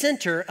in the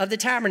center of the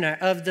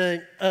tabernacle,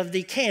 of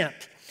the camp.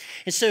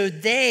 And so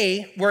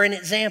they were an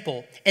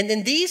example. And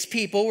then these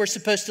people were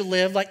supposed to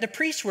live like the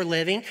priests were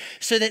living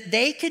so that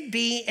they could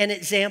be an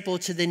example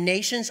to the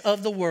nations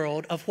of the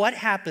world of what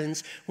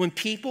happens when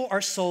people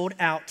are sold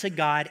out to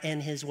God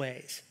and his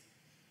ways.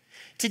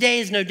 Today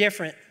is no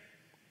different.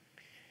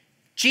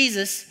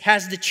 Jesus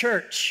has the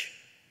church.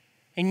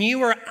 And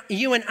you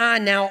and I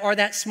now are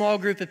that small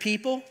group of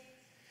people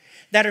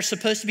that are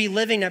supposed to be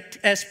living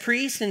as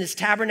priests and as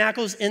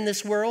tabernacles in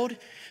this world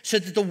so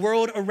that the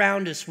world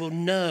around us will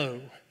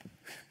know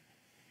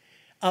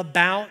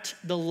about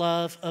the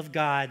love of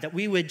God, that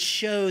we would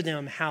show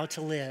them how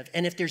to live.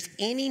 And if there's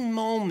any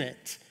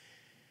moment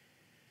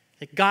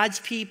that God's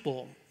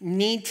people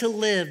need to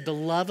live the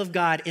love of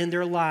God in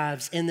their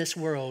lives in this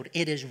world,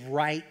 it is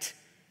right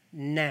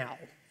now.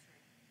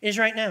 It is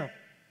right now.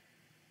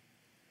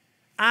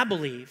 I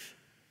believe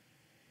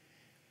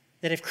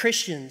that if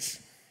Christians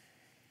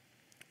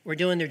were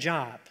doing their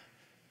job,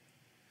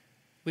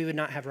 we would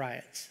not have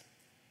riots.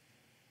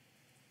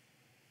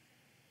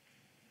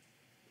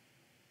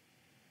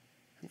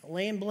 I'm not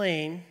laying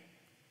blame,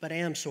 but I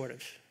am sort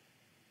of.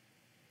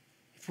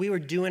 If we were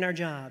doing our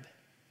job.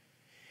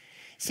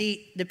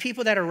 See, the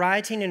people that are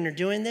rioting and are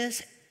doing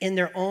this in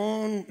their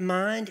own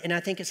mind, and I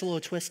think it's a little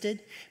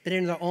twisted, but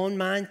in their own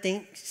mind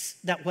thinks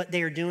that what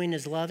they are doing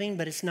is loving,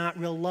 but it's not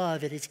real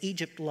love. It is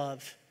Egypt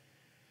love.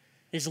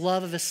 It is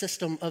love of a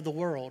system of the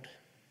world.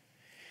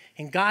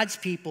 And God's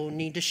people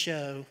need to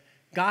show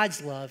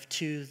God's love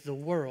to the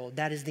world.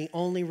 That is the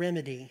only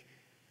remedy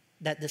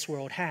that this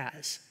world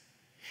has.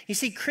 You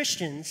see,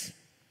 Christians,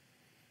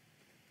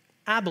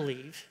 I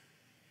believe,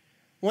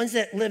 ones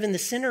that live in the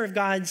center of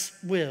God's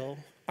will,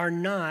 are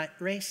not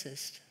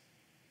racist.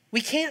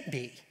 We can't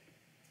be.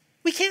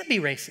 We can't be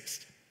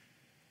racist.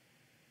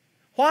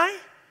 Why?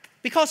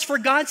 Because for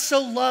God so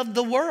loved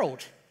the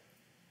world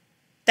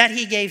that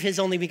he gave his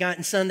only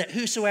begotten son, that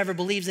whosoever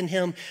believes in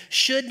him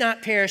should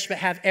not perish but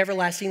have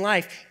everlasting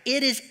life.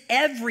 It is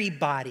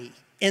everybody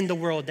in the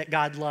world that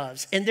God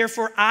loves, and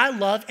therefore I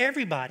love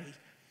everybody.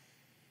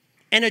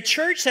 And a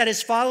church that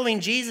is following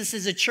Jesus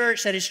is a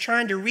church that is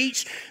trying to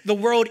reach the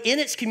world in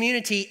its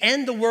community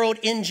and the world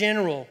in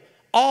general,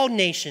 all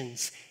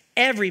nations,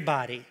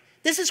 everybody.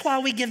 This is why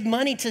we give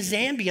money to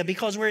Zambia,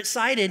 because we're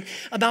excited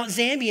about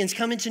Zambians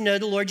coming to know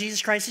the Lord Jesus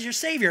Christ as your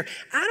Savior.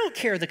 I don't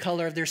care the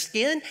color of their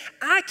skin.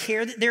 I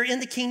care that they're in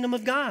the kingdom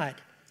of God.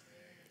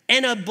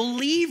 And a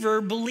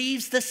believer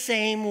believes the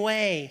same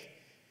way.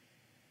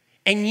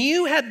 And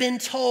you have been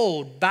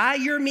told by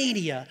your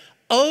media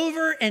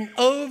over and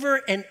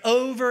over and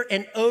over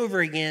and over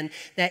again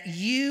that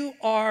you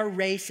are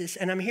racist.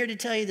 And I'm here to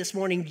tell you this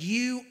morning,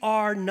 you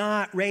are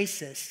not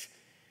racist.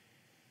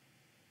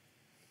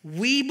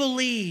 We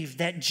believe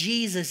that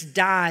Jesus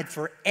died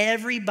for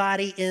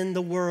everybody in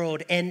the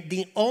world, and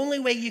the only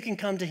way you can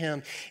come to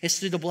him is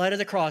through the blood of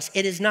the cross.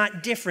 It is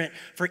not different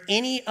for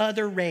any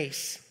other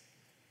race.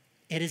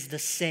 It is the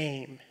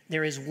same.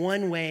 There is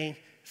one way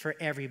for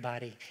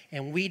everybody,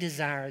 and we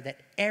desire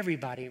that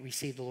everybody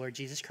receive the Lord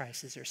Jesus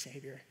Christ as their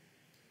Savior.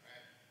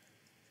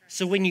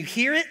 So when you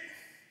hear it,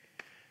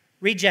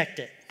 reject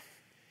it.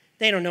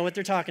 They don't know what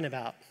they're talking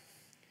about.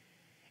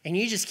 And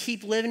you just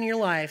keep living your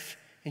life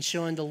and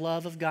showing the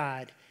love of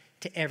God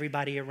to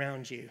everybody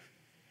around you.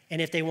 And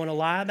if they want to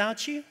lie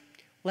about you,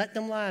 let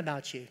them lie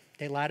about you.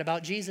 They lied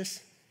about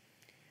Jesus.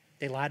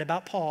 They lied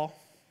about Paul.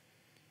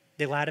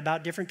 They lied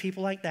about different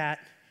people like that.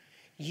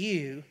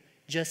 You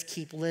just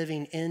keep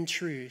living in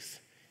truth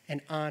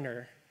and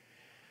honor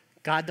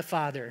God the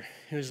Father,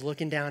 who is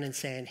looking down and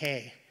saying,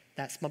 hey,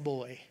 that's my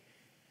boy.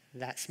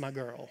 That's my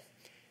girl.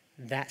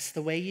 That's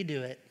the way you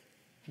do it.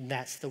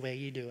 That's the way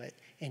you do it.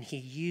 And he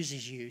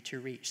uses you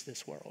to reach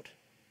this world.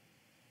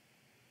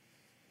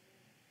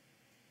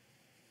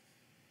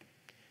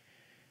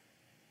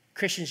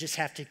 Christians just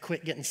have to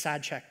quit getting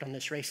sidetracked on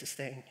this racist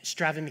thing. It's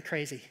driving me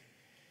crazy.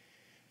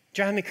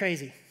 Driving me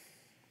crazy.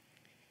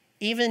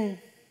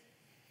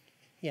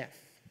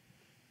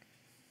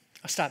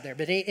 I'll stop there,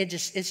 but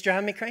it's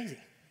driving me crazy.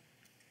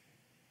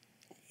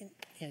 Yeah,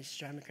 it's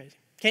driving me crazy.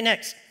 Okay,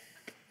 next.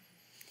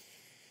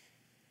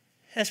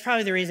 That's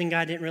probably the reason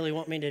God didn't really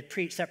want me to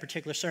preach that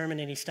particular sermon,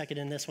 and he stuck it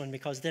in this one,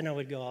 because then I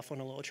would go off on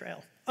a little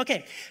trail.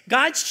 Okay,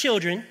 God's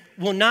children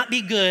will not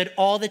be good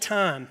all the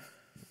time.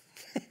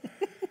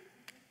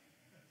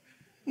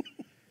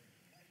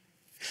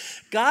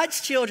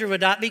 God's children will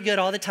not be good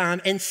all the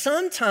time, and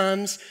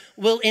sometimes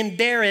will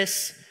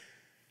embarrass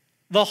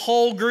the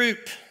whole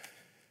group.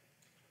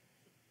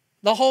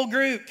 The whole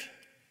group.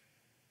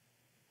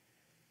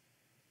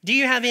 Do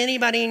you have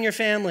anybody in your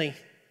family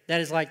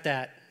that is like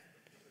that?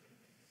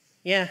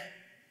 Yeah.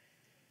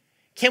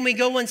 Can we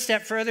go one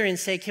step further and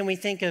say, can we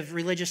think of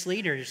religious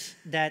leaders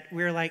that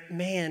we're like,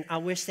 man, I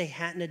wish they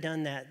hadn't have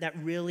done that. That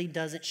really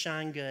doesn't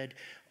shine good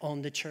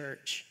on the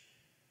church.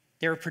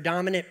 They were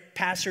predominant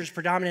pastors,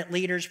 predominant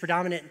leaders,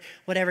 predominant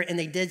whatever, and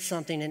they did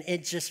something, and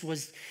it's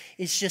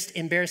just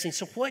embarrassing.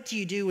 So what do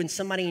you do when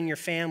somebody in your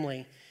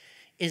family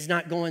is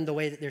not going the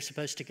way that they're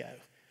supposed to go?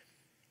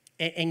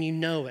 And you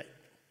know it.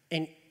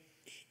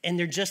 And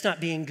they're just not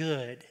being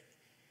good.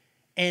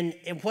 And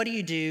what do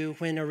you do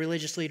when a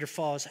religious leader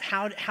falls?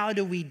 How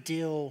do we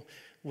deal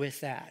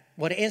with that?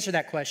 Well, to answer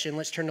that question,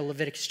 let's turn to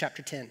Leviticus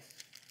chapter 10.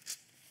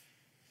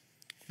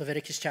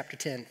 Leviticus chapter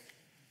 10.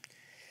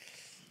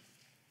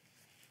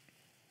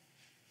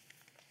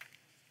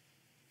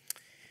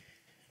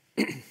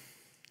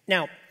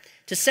 Now,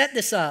 to set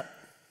this up,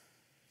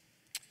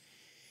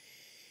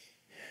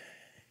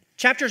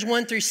 chapters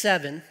 1 through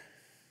 7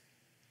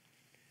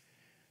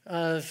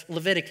 of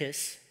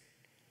Leviticus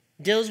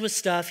deals with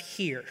stuff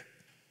here.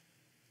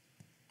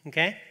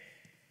 Okay?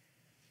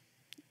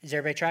 Is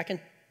everybody tracking?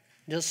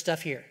 Deals with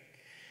stuff here.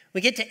 We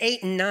get to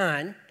 8 and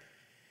 9,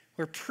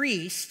 where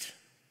priest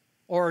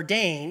or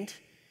ordained,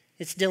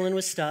 it's dealing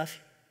with stuff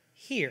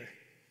here.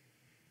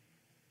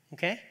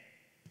 Okay?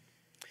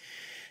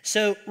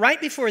 So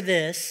right before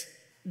this,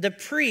 the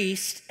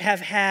priests have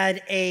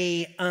had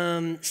a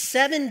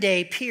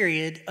 7-day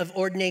period of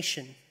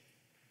ordination.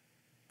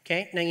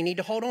 Okay, now you need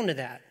to hold on to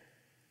that.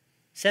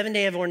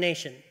 7-day of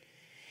ordination.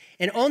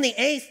 And on the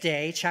 8th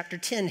day, chapter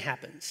 10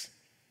 happens.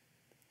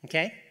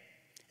 Okay?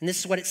 And this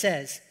is what it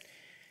says.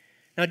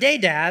 Now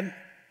Nadab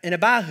and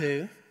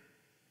Abihu,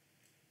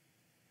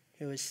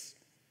 who was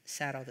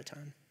sad all the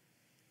time,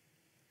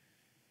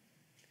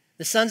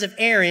 the sons of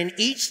Aaron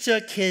each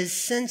took his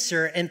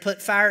censer and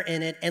put fire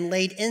in it and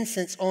laid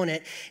incense on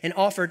it and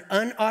offered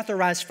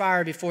unauthorized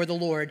fire before the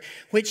Lord,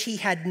 which he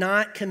had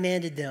not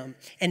commanded them.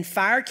 And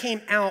fire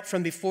came out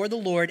from before the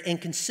Lord and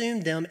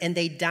consumed them, and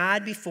they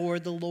died before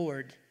the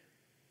Lord.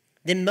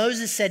 Then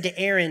Moses said to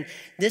Aaron,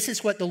 "This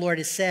is what the Lord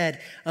has said.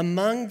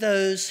 Among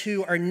those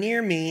who are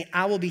near me,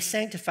 I will be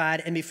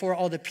sanctified, and before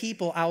all the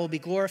people, I will be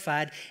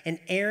glorified." And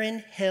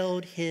Aaron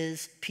held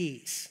his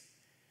peace.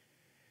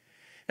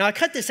 Now, I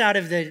cut this out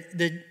of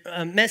the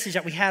message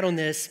that we had on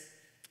this,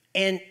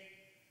 and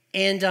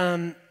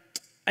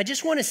I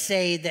just want to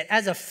say that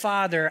as a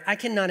father, I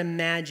cannot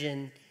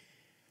imagine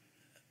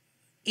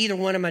either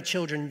one of my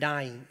children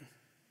dying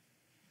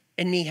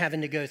and me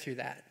having to go through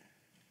that.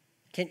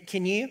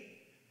 Can you?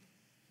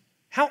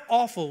 How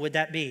awful would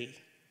that be?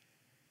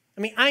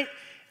 I mean, I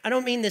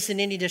don't mean this in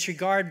any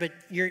disregard, but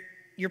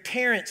your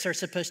parents are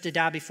supposed to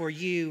die before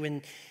you,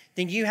 and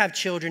then you have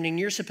children and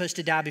you're supposed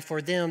to die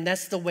before them.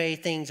 That's the way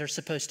things are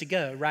supposed to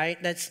go, right?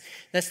 That's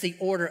the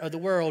order of the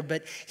world.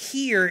 But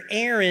here,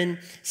 Aaron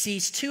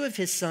sees 2 of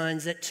his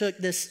sons that took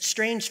this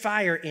strange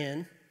fire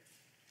in,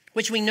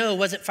 which we know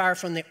wasn't fire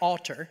from the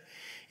altar.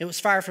 It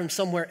was fire from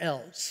somewhere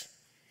else.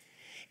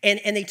 And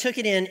they took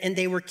it in and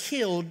they were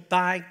killed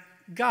by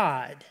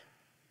God.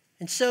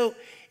 And so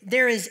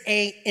there is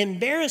an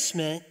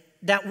embarrassment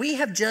that we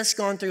have just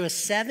gone through a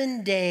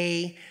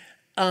 7-day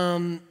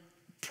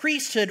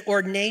priesthood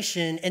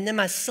ordination, and then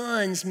my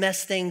sons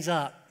mess things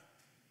up.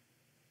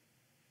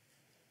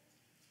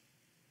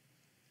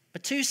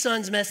 But 2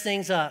 sons mess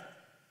things up.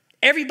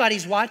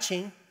 Everybody's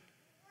watching,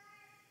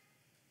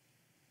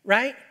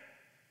 right?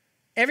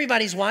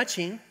 Everybody's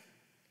watching.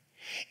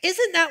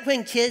 Isn't that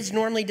when kids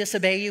normally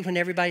disobey you, when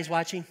everybody's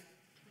watching?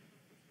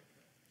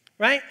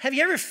 Right? Have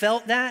you ever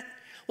felt that?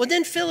 Well,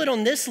 then feel it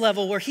on this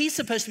level where he's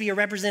supposed to be a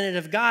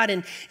representative of God,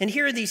 and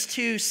here are these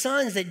 2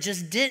 sons that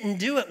just didn't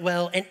do it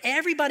well, and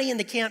everybody in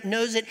the camp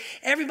knows it.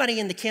 Everybody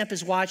in the camp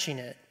is watching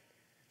it.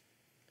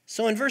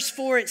 So in verse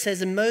 4, it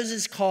says, "And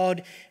Moses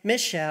called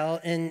Mishael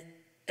and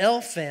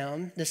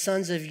Elpham, the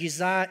sons of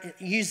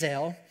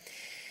Uziel,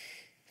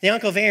 the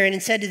uncle of Aaron,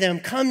 and said to them,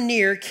 'Come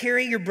near,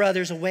 carry your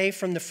brothers away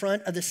from the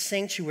front of the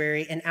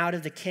sanctuary and out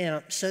of the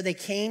camp.' So they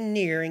came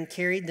near and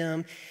carried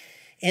them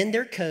in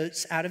their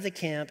coats out of the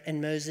camp,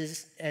 and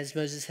as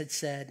Moses had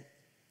said.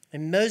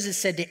 And Moses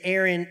said to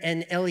Aaron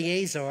and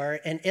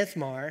Eleazar and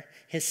Ithamar,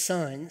 his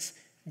sons,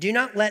 'Do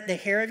not let the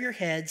hair of your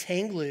heads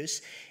hang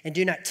loose, and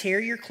do not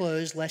tear your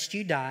clothes, lest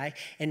you die,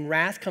 and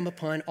wrath come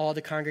upon all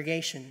the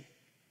congregation.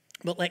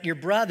 But let your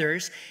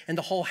brothers and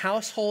the whole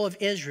household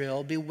of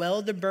Israel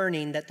bewail the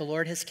burning that the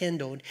Lord has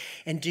kindled,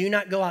 and do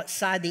not go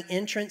outside the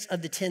entrance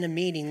of the tent of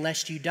meeting,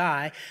 lest you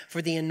die,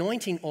 for the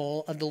anointing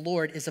oil of the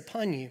Lord is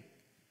upon you.'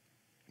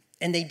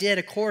 And they did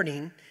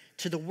according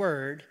to the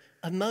word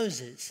of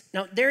Moses.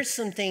 Now, there's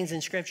some things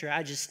in Scripture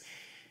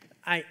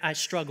I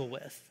struggle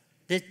with.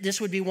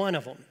 This would be one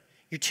of them.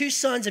 Your two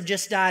sons have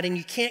just died, and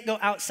you can't go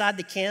outside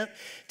the camp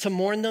to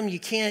mourn them. You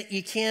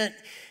can't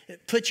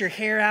put your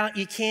hair out.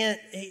 You can't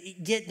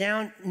get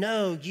down.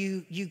 No,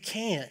 you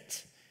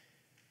can't.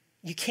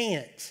 You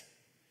can't.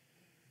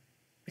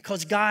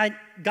 Because God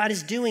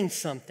is doing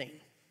something.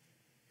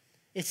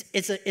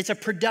 It's a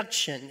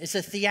production. It's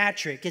a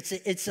theatric.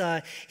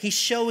 He's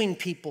showing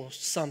people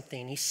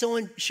something. He's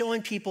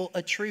showing people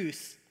a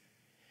truth.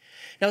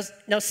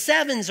 Now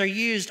sevens are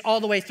used all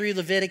the way through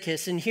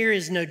Leviticus, and here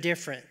is no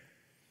different.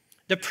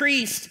 The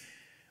priests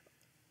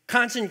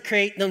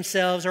consecrate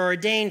themselves or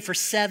ordain for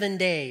 7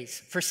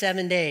 days.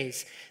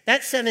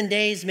 That 7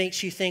 days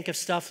makes you think of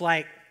stuff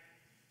like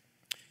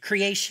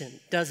creation,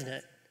 doesn't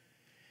it?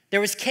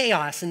 There was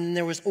chaos and then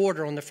there was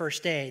order on the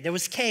first day. There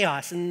was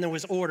chaos and then there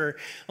was order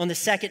on the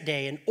second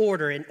day, and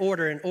order and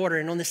order and order.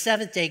 And on the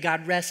seventh day,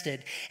 God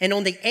rested. And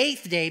on the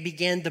eighth day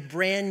began the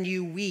brand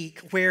new week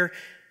where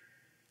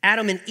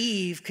Adam and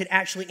Eve could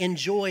actually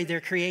enjoy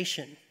their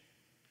creation.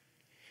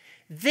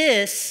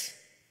 This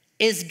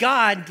is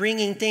God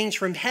bringing things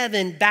from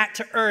heaven back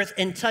to earth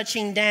and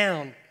touching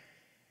down.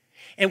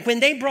 And when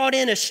they brought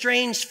in a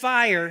strange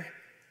fire,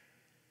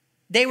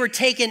 they were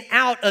taken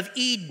out of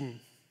Eden.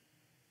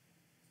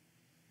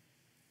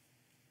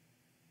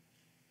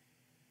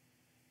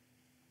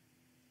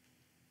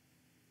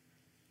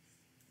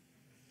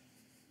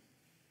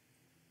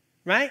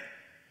 Right?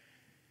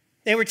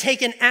 They were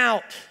taken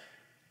out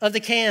of the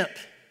camp.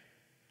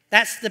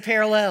 That's the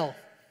parallel.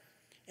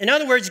 In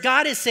other words,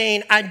 God is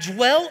saying, I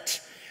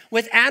dwelt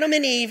with Adam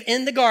and Eve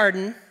in the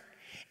garden,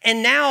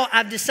 and now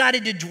I've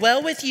decided to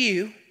dwell with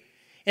you.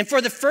 And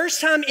for the first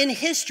time in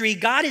history,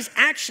 God is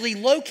actually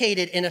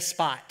located in a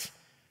spot.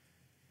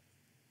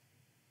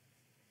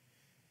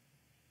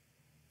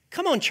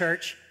 Come on,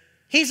 church.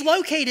 He's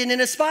located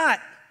in a spot.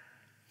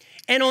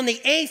 And on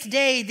the eighth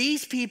day,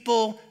 these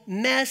people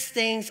mess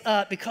things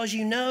up because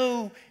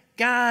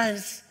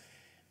guys,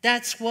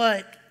 that's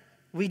what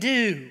we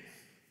do.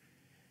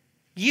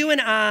 You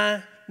and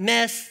I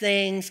mess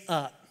things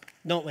up,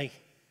 don't we?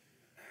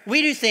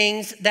 We do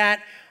things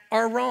that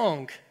are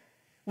wrong.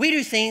 We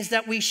do things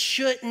that we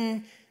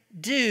shouldn't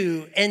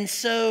do. And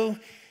so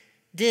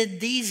did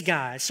these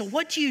guys. So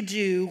what do you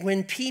do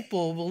when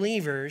people,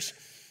 believers,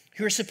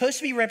 who are supposed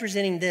to be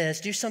representing this,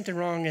 do something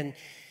wrong and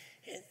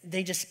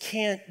they just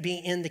can't be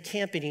in the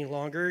camp any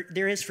longer?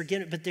 There is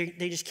forgiveness, but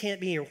they just can't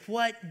be here.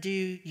 What do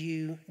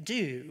you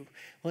do?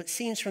 Well, it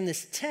seems from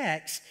this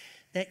text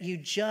that you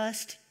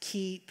just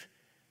keep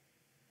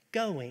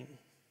going,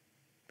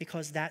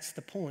 because that's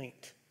the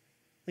point.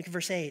 Look at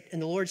verse 8.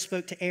 And the Lord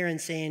spoke to Aaron,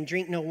 saying,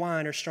 drink no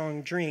wine or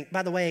strong drink.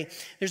 By the way,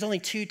 there's only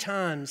 2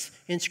 times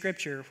in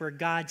Scripture where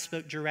God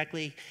spoke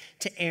directly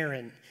to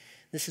Aaron.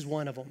 This is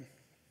one of them.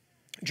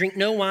 Drink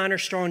no wine or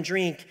strong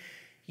drink,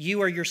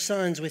 you or your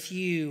sons with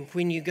you,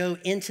 when you go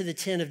into the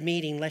tent of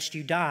meeting, lest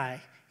you die,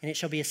 and it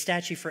shall be a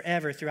statute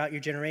forever throughout your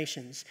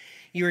generations.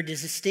 You are to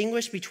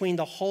distinguish between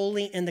the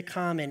holy and the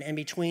common, and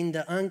between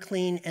the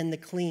unclean and the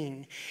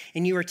clean.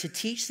 And you are to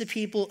teach the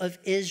people of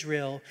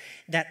Israel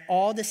that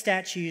all the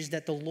statutes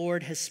that the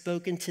Lord has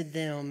spoken to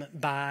them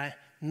by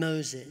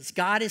Moses.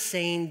 God is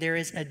saying there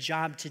is a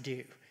job to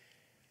do.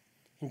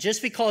 And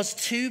just because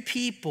 2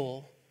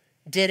 people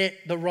did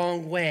it the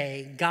wrong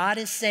way, God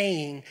is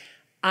saying,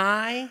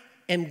 I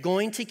am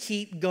going to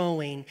keep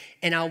going,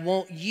 and I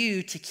want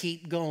you to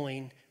keep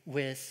going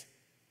with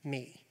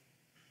me.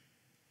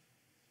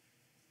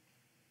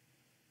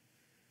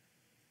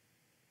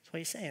 That's what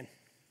he's saying.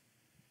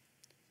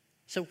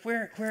 So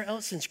where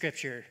else in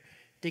Scripture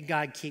did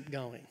God keep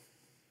going?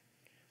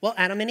 Well,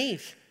 Adam and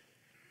Eve.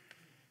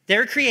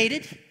 They're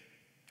created,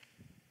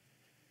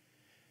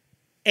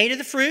 ate of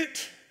the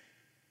fruit,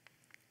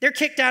 they're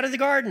kicked out of the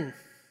garden.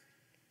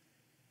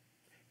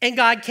 And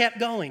God kept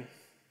going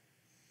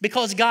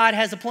because God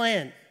has a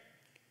plan.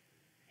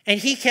 And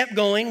he kept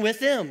going with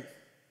them.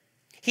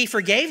 He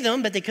forgave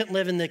them, but they couldn't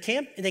live in the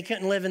camp. They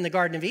couldn't live in the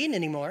Garden of Eden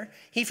anymore.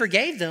 He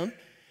forgave them,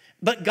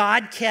 but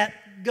God kept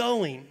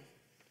going.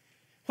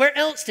 Where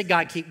else did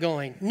God keep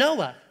going?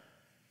 Noah.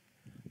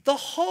 The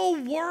whole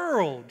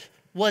world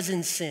was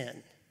in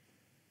sin.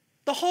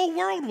 The whole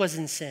world was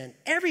in sin.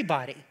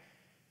 Everybody,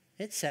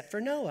 except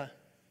for Noah.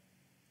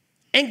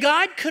 And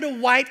God could have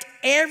wiped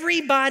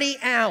everybody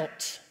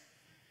out,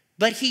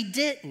 but he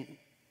didn't.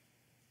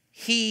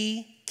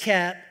 He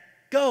kept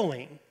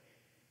going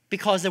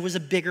because there was a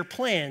bigger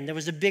plan. There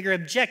was a bigger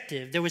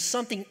objective. There was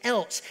something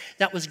else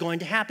that was going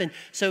to happen.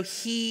 So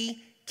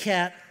he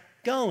kept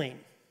going.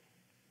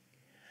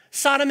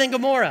 Sodom and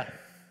Gomorrah.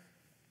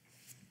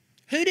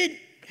 Who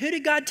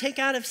did God take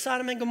out of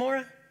Sodom and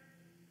Gomorrah?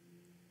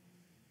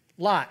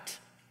 Lot.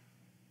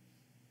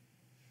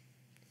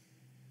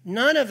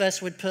 None of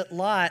us would put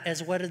Lot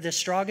as one of the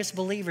strongest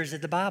believers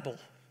of the Bible.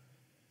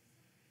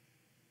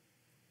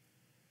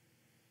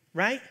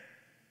 Right?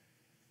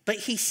 But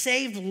he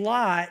saved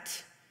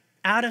Lot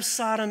out of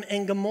Sodom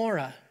and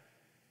Gomorrah.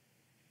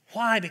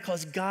 Why?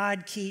 Because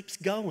God keeps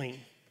going.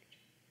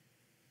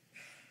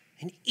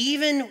 And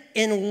even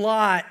in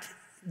Lot,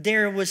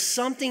 there was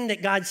something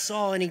that God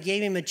saw, and he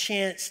gave him a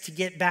chance to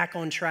get back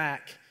on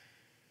track.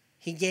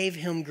 He gave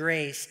him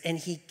grace, and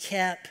he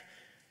kept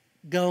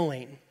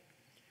going.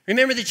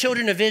 Remember the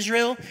children of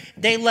Israel?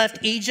 They left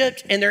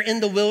Egypt, and they're in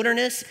the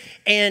wilderness,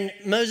 and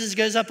Moses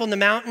goes up on the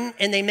mountain,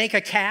 and they make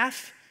a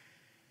calf,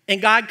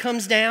 and God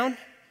comes down.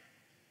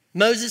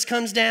 Moses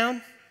comes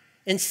down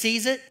and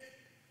sees it.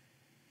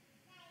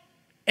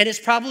 And it's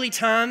probably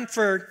time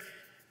for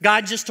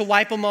God just to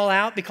wipe them all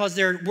out because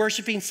they're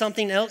worshiping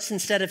something else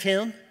instead of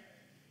him.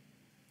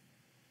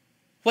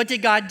 What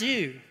did God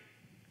do?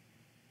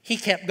 He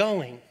kept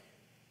going.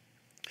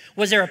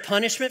 Was there a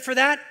punishment for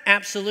that?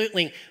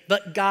 Absolutely.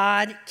 But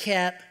God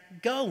kept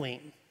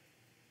going.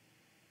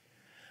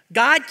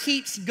 God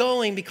keeps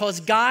going because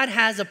God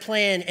has a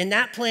plan, and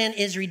that plan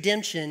is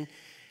redemption.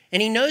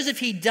 And he knows if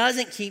he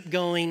doesn't keep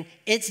going,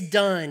 it's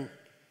done.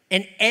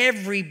 And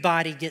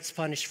everybody gets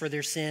punished for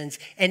their sins.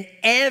 And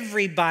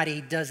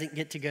everybody doesn't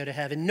get to go to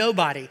heaven.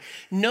 Nobody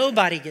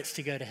gets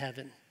to go to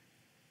heaven.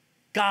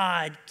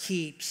 God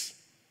keeps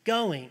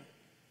going.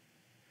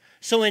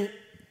 So when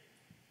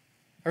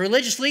a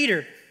religious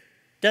leader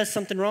does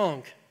something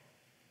wrong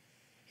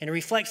and it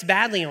reflects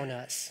badly on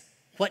us,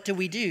 what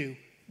do?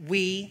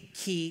 We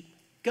keep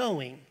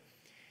going.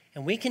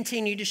 And we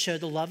continue to show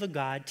the love of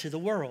God to the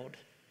world.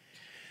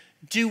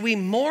 Do we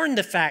mourn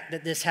the fact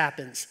that this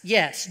happens?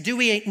 Yes. Do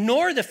we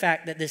ignore the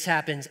fact that this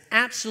happens?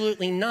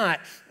 Absolutely not.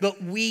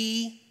 But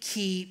we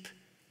keep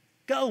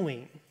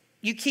going.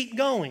 You keep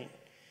going.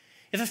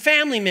 If a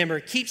family member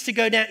keeps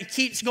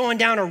going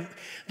down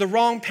the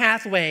wrong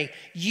pathway,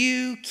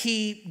 you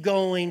keep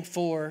going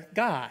for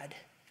God.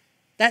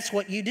 That's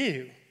what you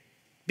do.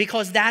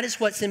 Because that is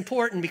what's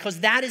important. Because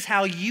that is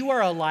how you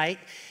are a light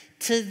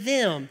to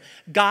them.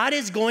 God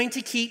is going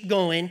to keep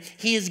going.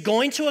 He is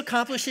going to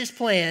accomplish his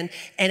plan.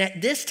 And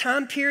at this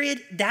time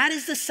period, that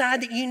is the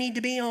side that you need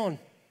to be on.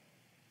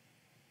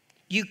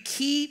 You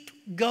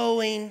keep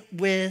going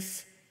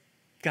with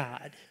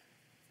God.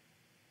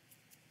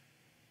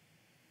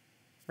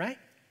 Right?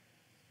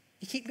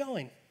 You keep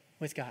going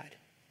with God.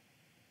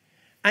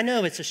 I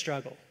know it's a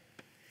struggle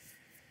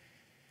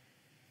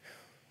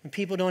when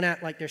people don't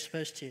act like they're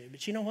supposed to.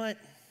 But you know what?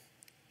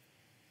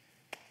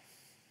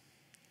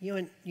 You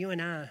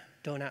and I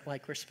don't act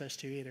like we're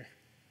supposed to either.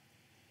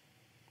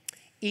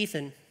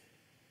 Ethan,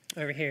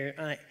 over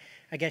here,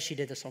 I guess you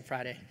did this on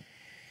Friday.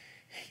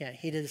 Yeah,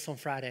 he did this on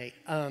Friday.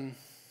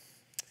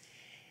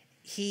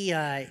 He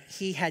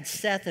had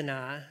Seth and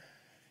I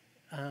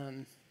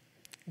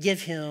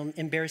give him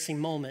embarrassing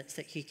moments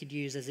that he could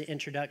use as an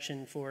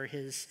introduction for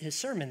his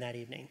sermon that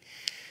evening.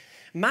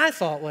 My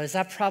thought was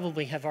I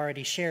probably have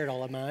already shared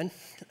all of mine.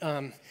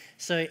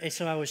 So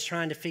I was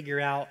trying to figure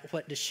out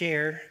what to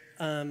share.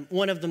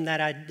 One of them that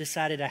I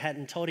decided I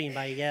hadn't told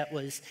anybody yet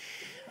was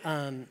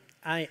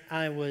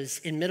I was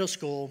in middle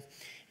school.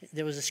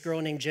 There was this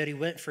girl named Jody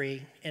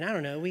Winfrey, and I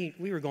don't know, we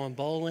were going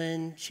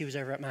bowling. She was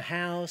over at my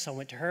house. I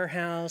went to her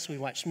house. We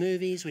watched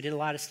movies. We did a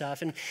lot of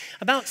stuff. And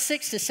about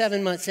 6 to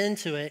 7 months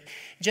into it,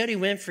 Jody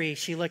Winfrey,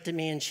 she looked at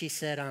me and she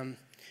said,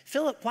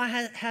 Philip, why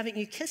haven't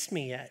you kissed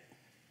me yet?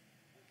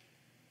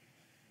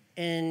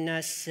 And I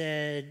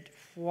said,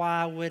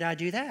 why would I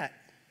do that?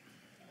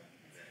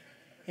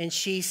 And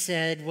she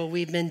said, well,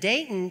 we've been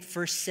dating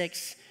for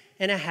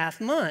 6.5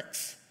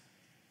 months.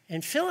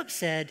 And Philip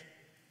said,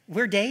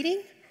 we're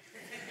dating?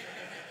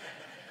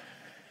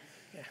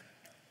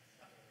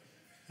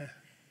 Yeah.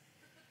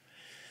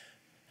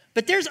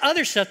 But there's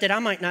other stuff that I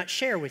might not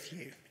share with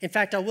you. In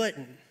fact, I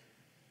wouldn't.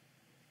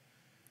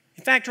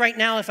 In fact, right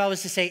now, if I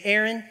was to say,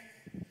 Aaron,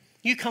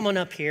 you come on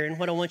up here, and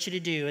what I want you to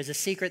do is a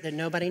secret that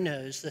nobody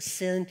knows, a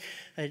sin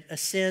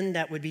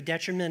that would be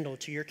detrimental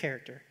to your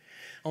character.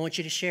 I want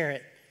you to share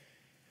it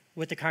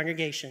with the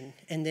congregation,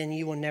 and then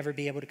you will never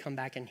be able to come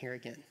back in here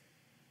again.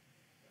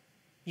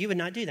 You would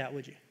not do that,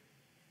 would you?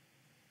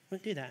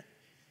 Wouldn't do that.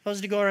 If I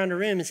was to go around the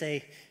room and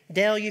say,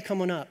 Dale, you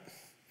come on up.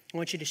 I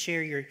want you to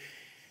share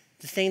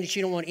the thing that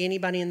you don't want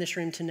anybody in this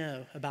room to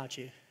know about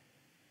you.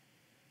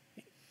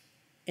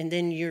 And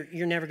then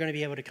you're never going to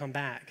be able to come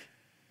back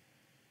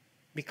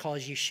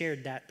because you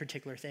shared that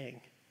particular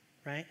thing,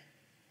 right?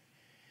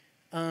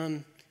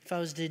 If I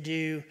was to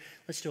do,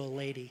 let's do a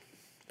lady.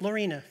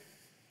 Lorena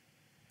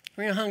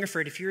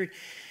Hungerford, if you're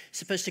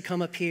supposed to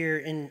come up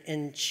here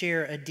and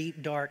share a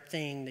deep, dark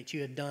thing that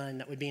you had done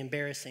that would be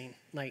embarrassing,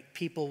 like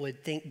people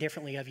would think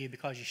differently of you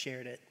because you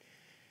shared it.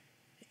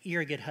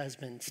 You're a good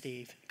husband,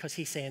 Steve, because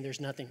he's saying there's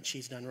nothing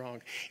she's done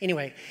wrong.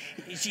 Anyway,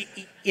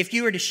 if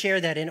you were to share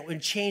that and it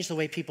would change the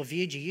way people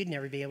viewed you, you'd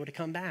never be able to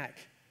come back,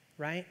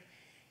 right?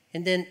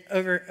 And then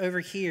over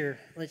here,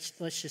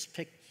 let's just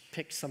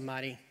pick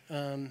somebody.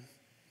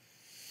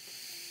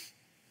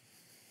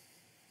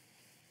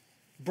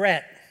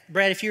 Brett,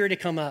 if you were to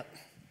come up,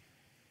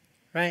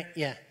 right?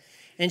 Yeah.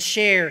 And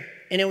share,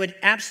 and it would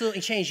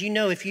absolutely change. You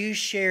know, if you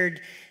shared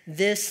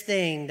this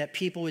thing that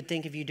people would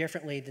think of you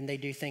differently than they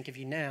do think of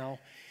you now,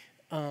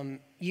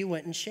 you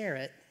wouldn't share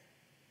it.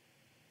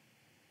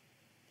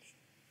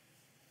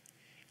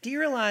 Do you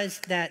realize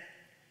that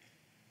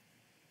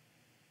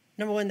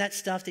Number one, that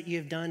stuff that you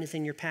have done is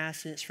in your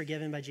past and it's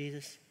forgiven by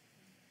Jesus.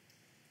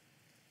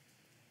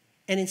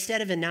 And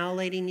instead of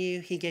annihilating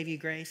you, he gave you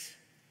grace.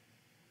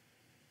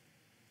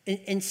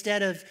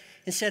 Instead of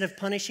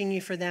punishing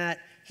you for that,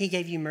 he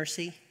gave you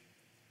mercy.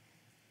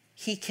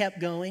 He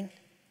kept going.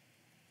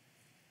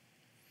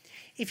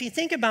 If you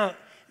think about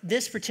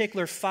this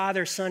particular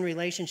father-son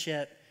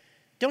relationship,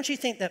 don't you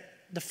think that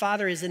the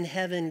Father is in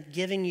heaven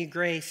giving you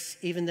grace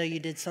even though you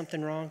did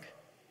something wrong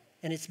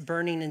and it's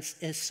burning in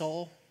his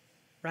soul,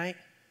 right?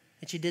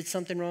 That you did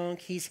something wrong.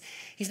 He's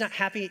not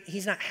happy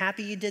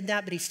you did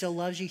that, but he still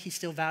loves you. He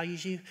still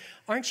values you.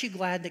 Aren't you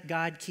glad that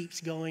God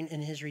keeps going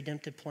in his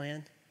redemptive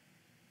plan?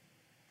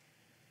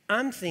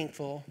 I'm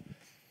thankful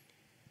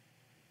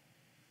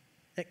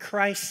that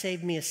Christ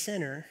saved me a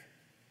sinner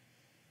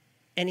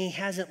and he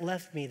hasn't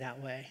left me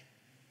that way.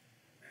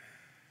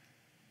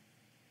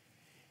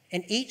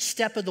 And each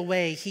step of the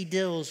way, he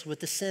deals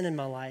with the sin in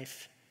my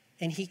life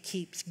and he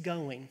keeps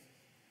going.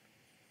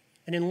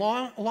 And as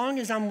long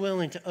as I'm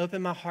willing to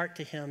open my heart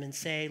to him and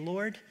say,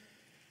 Lord,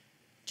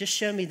 just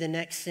show me the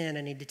next sin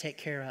I need to take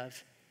care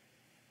of.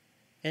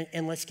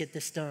 And let's get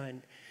this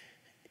done.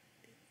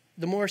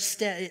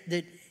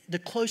 The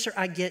closer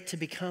I get to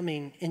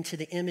becoming into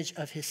the image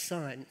of his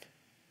son.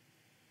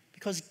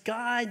 Because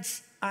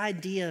God's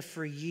idea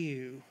for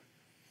you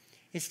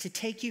is to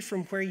take you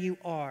from where you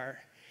are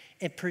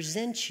and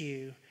present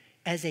you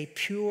as a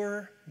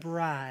pure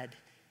bride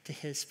to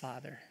his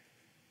Father.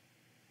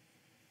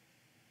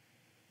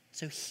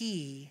 So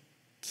he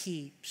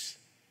keeps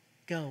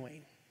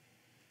going.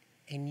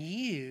 And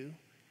you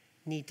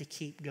need to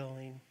keep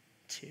going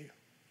too.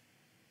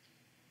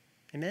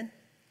 Amen?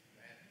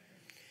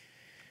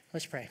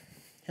 Let's pray.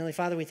 Heavenly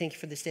Father, we thank you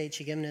for this day that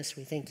you've given us.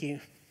 We thank you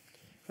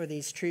for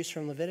these truths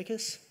from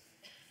Leviticus.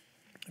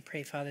 I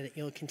pray, Father, that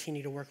you'll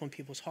continue to work on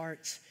people's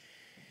hearts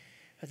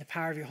by the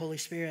power of your Holy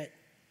Spirit.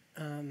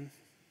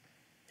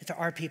 If there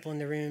are people in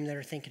the room that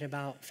are thinking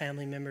about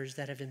family members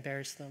that have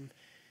embarrassed them,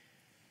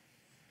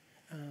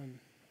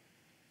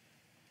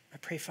 I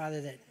pray,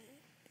 Father, that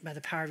by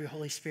the power of your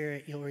Holy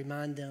Spirit, you'll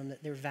remind them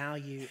that their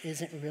value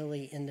isn't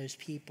really in those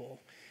people.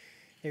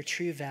 Their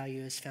true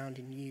value is found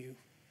in you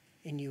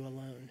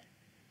alone.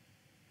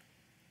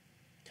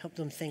 Help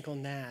them think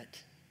on that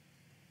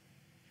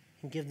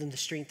and give them the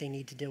strength they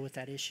need to deal with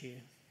that issue.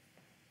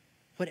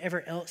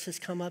 Whatever else has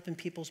come up in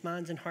people's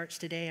minds and hearts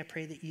today, I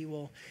pray that you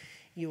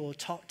will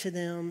talk to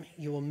them,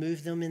 you will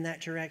move them in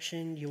that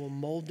direction, you will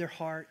mold their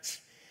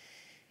hearts,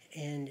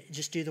 and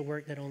just do the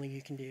work that only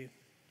you can do.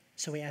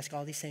 So we ask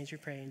all these things, we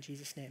pray in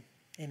Jesus' name.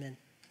 Amen.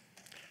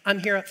 I'm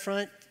here up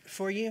front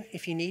for you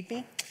if you need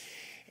me,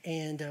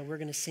 and we're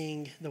going to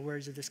sing the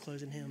words of this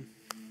closing hymn.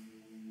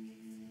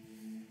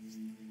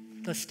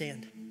 Let's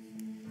stand.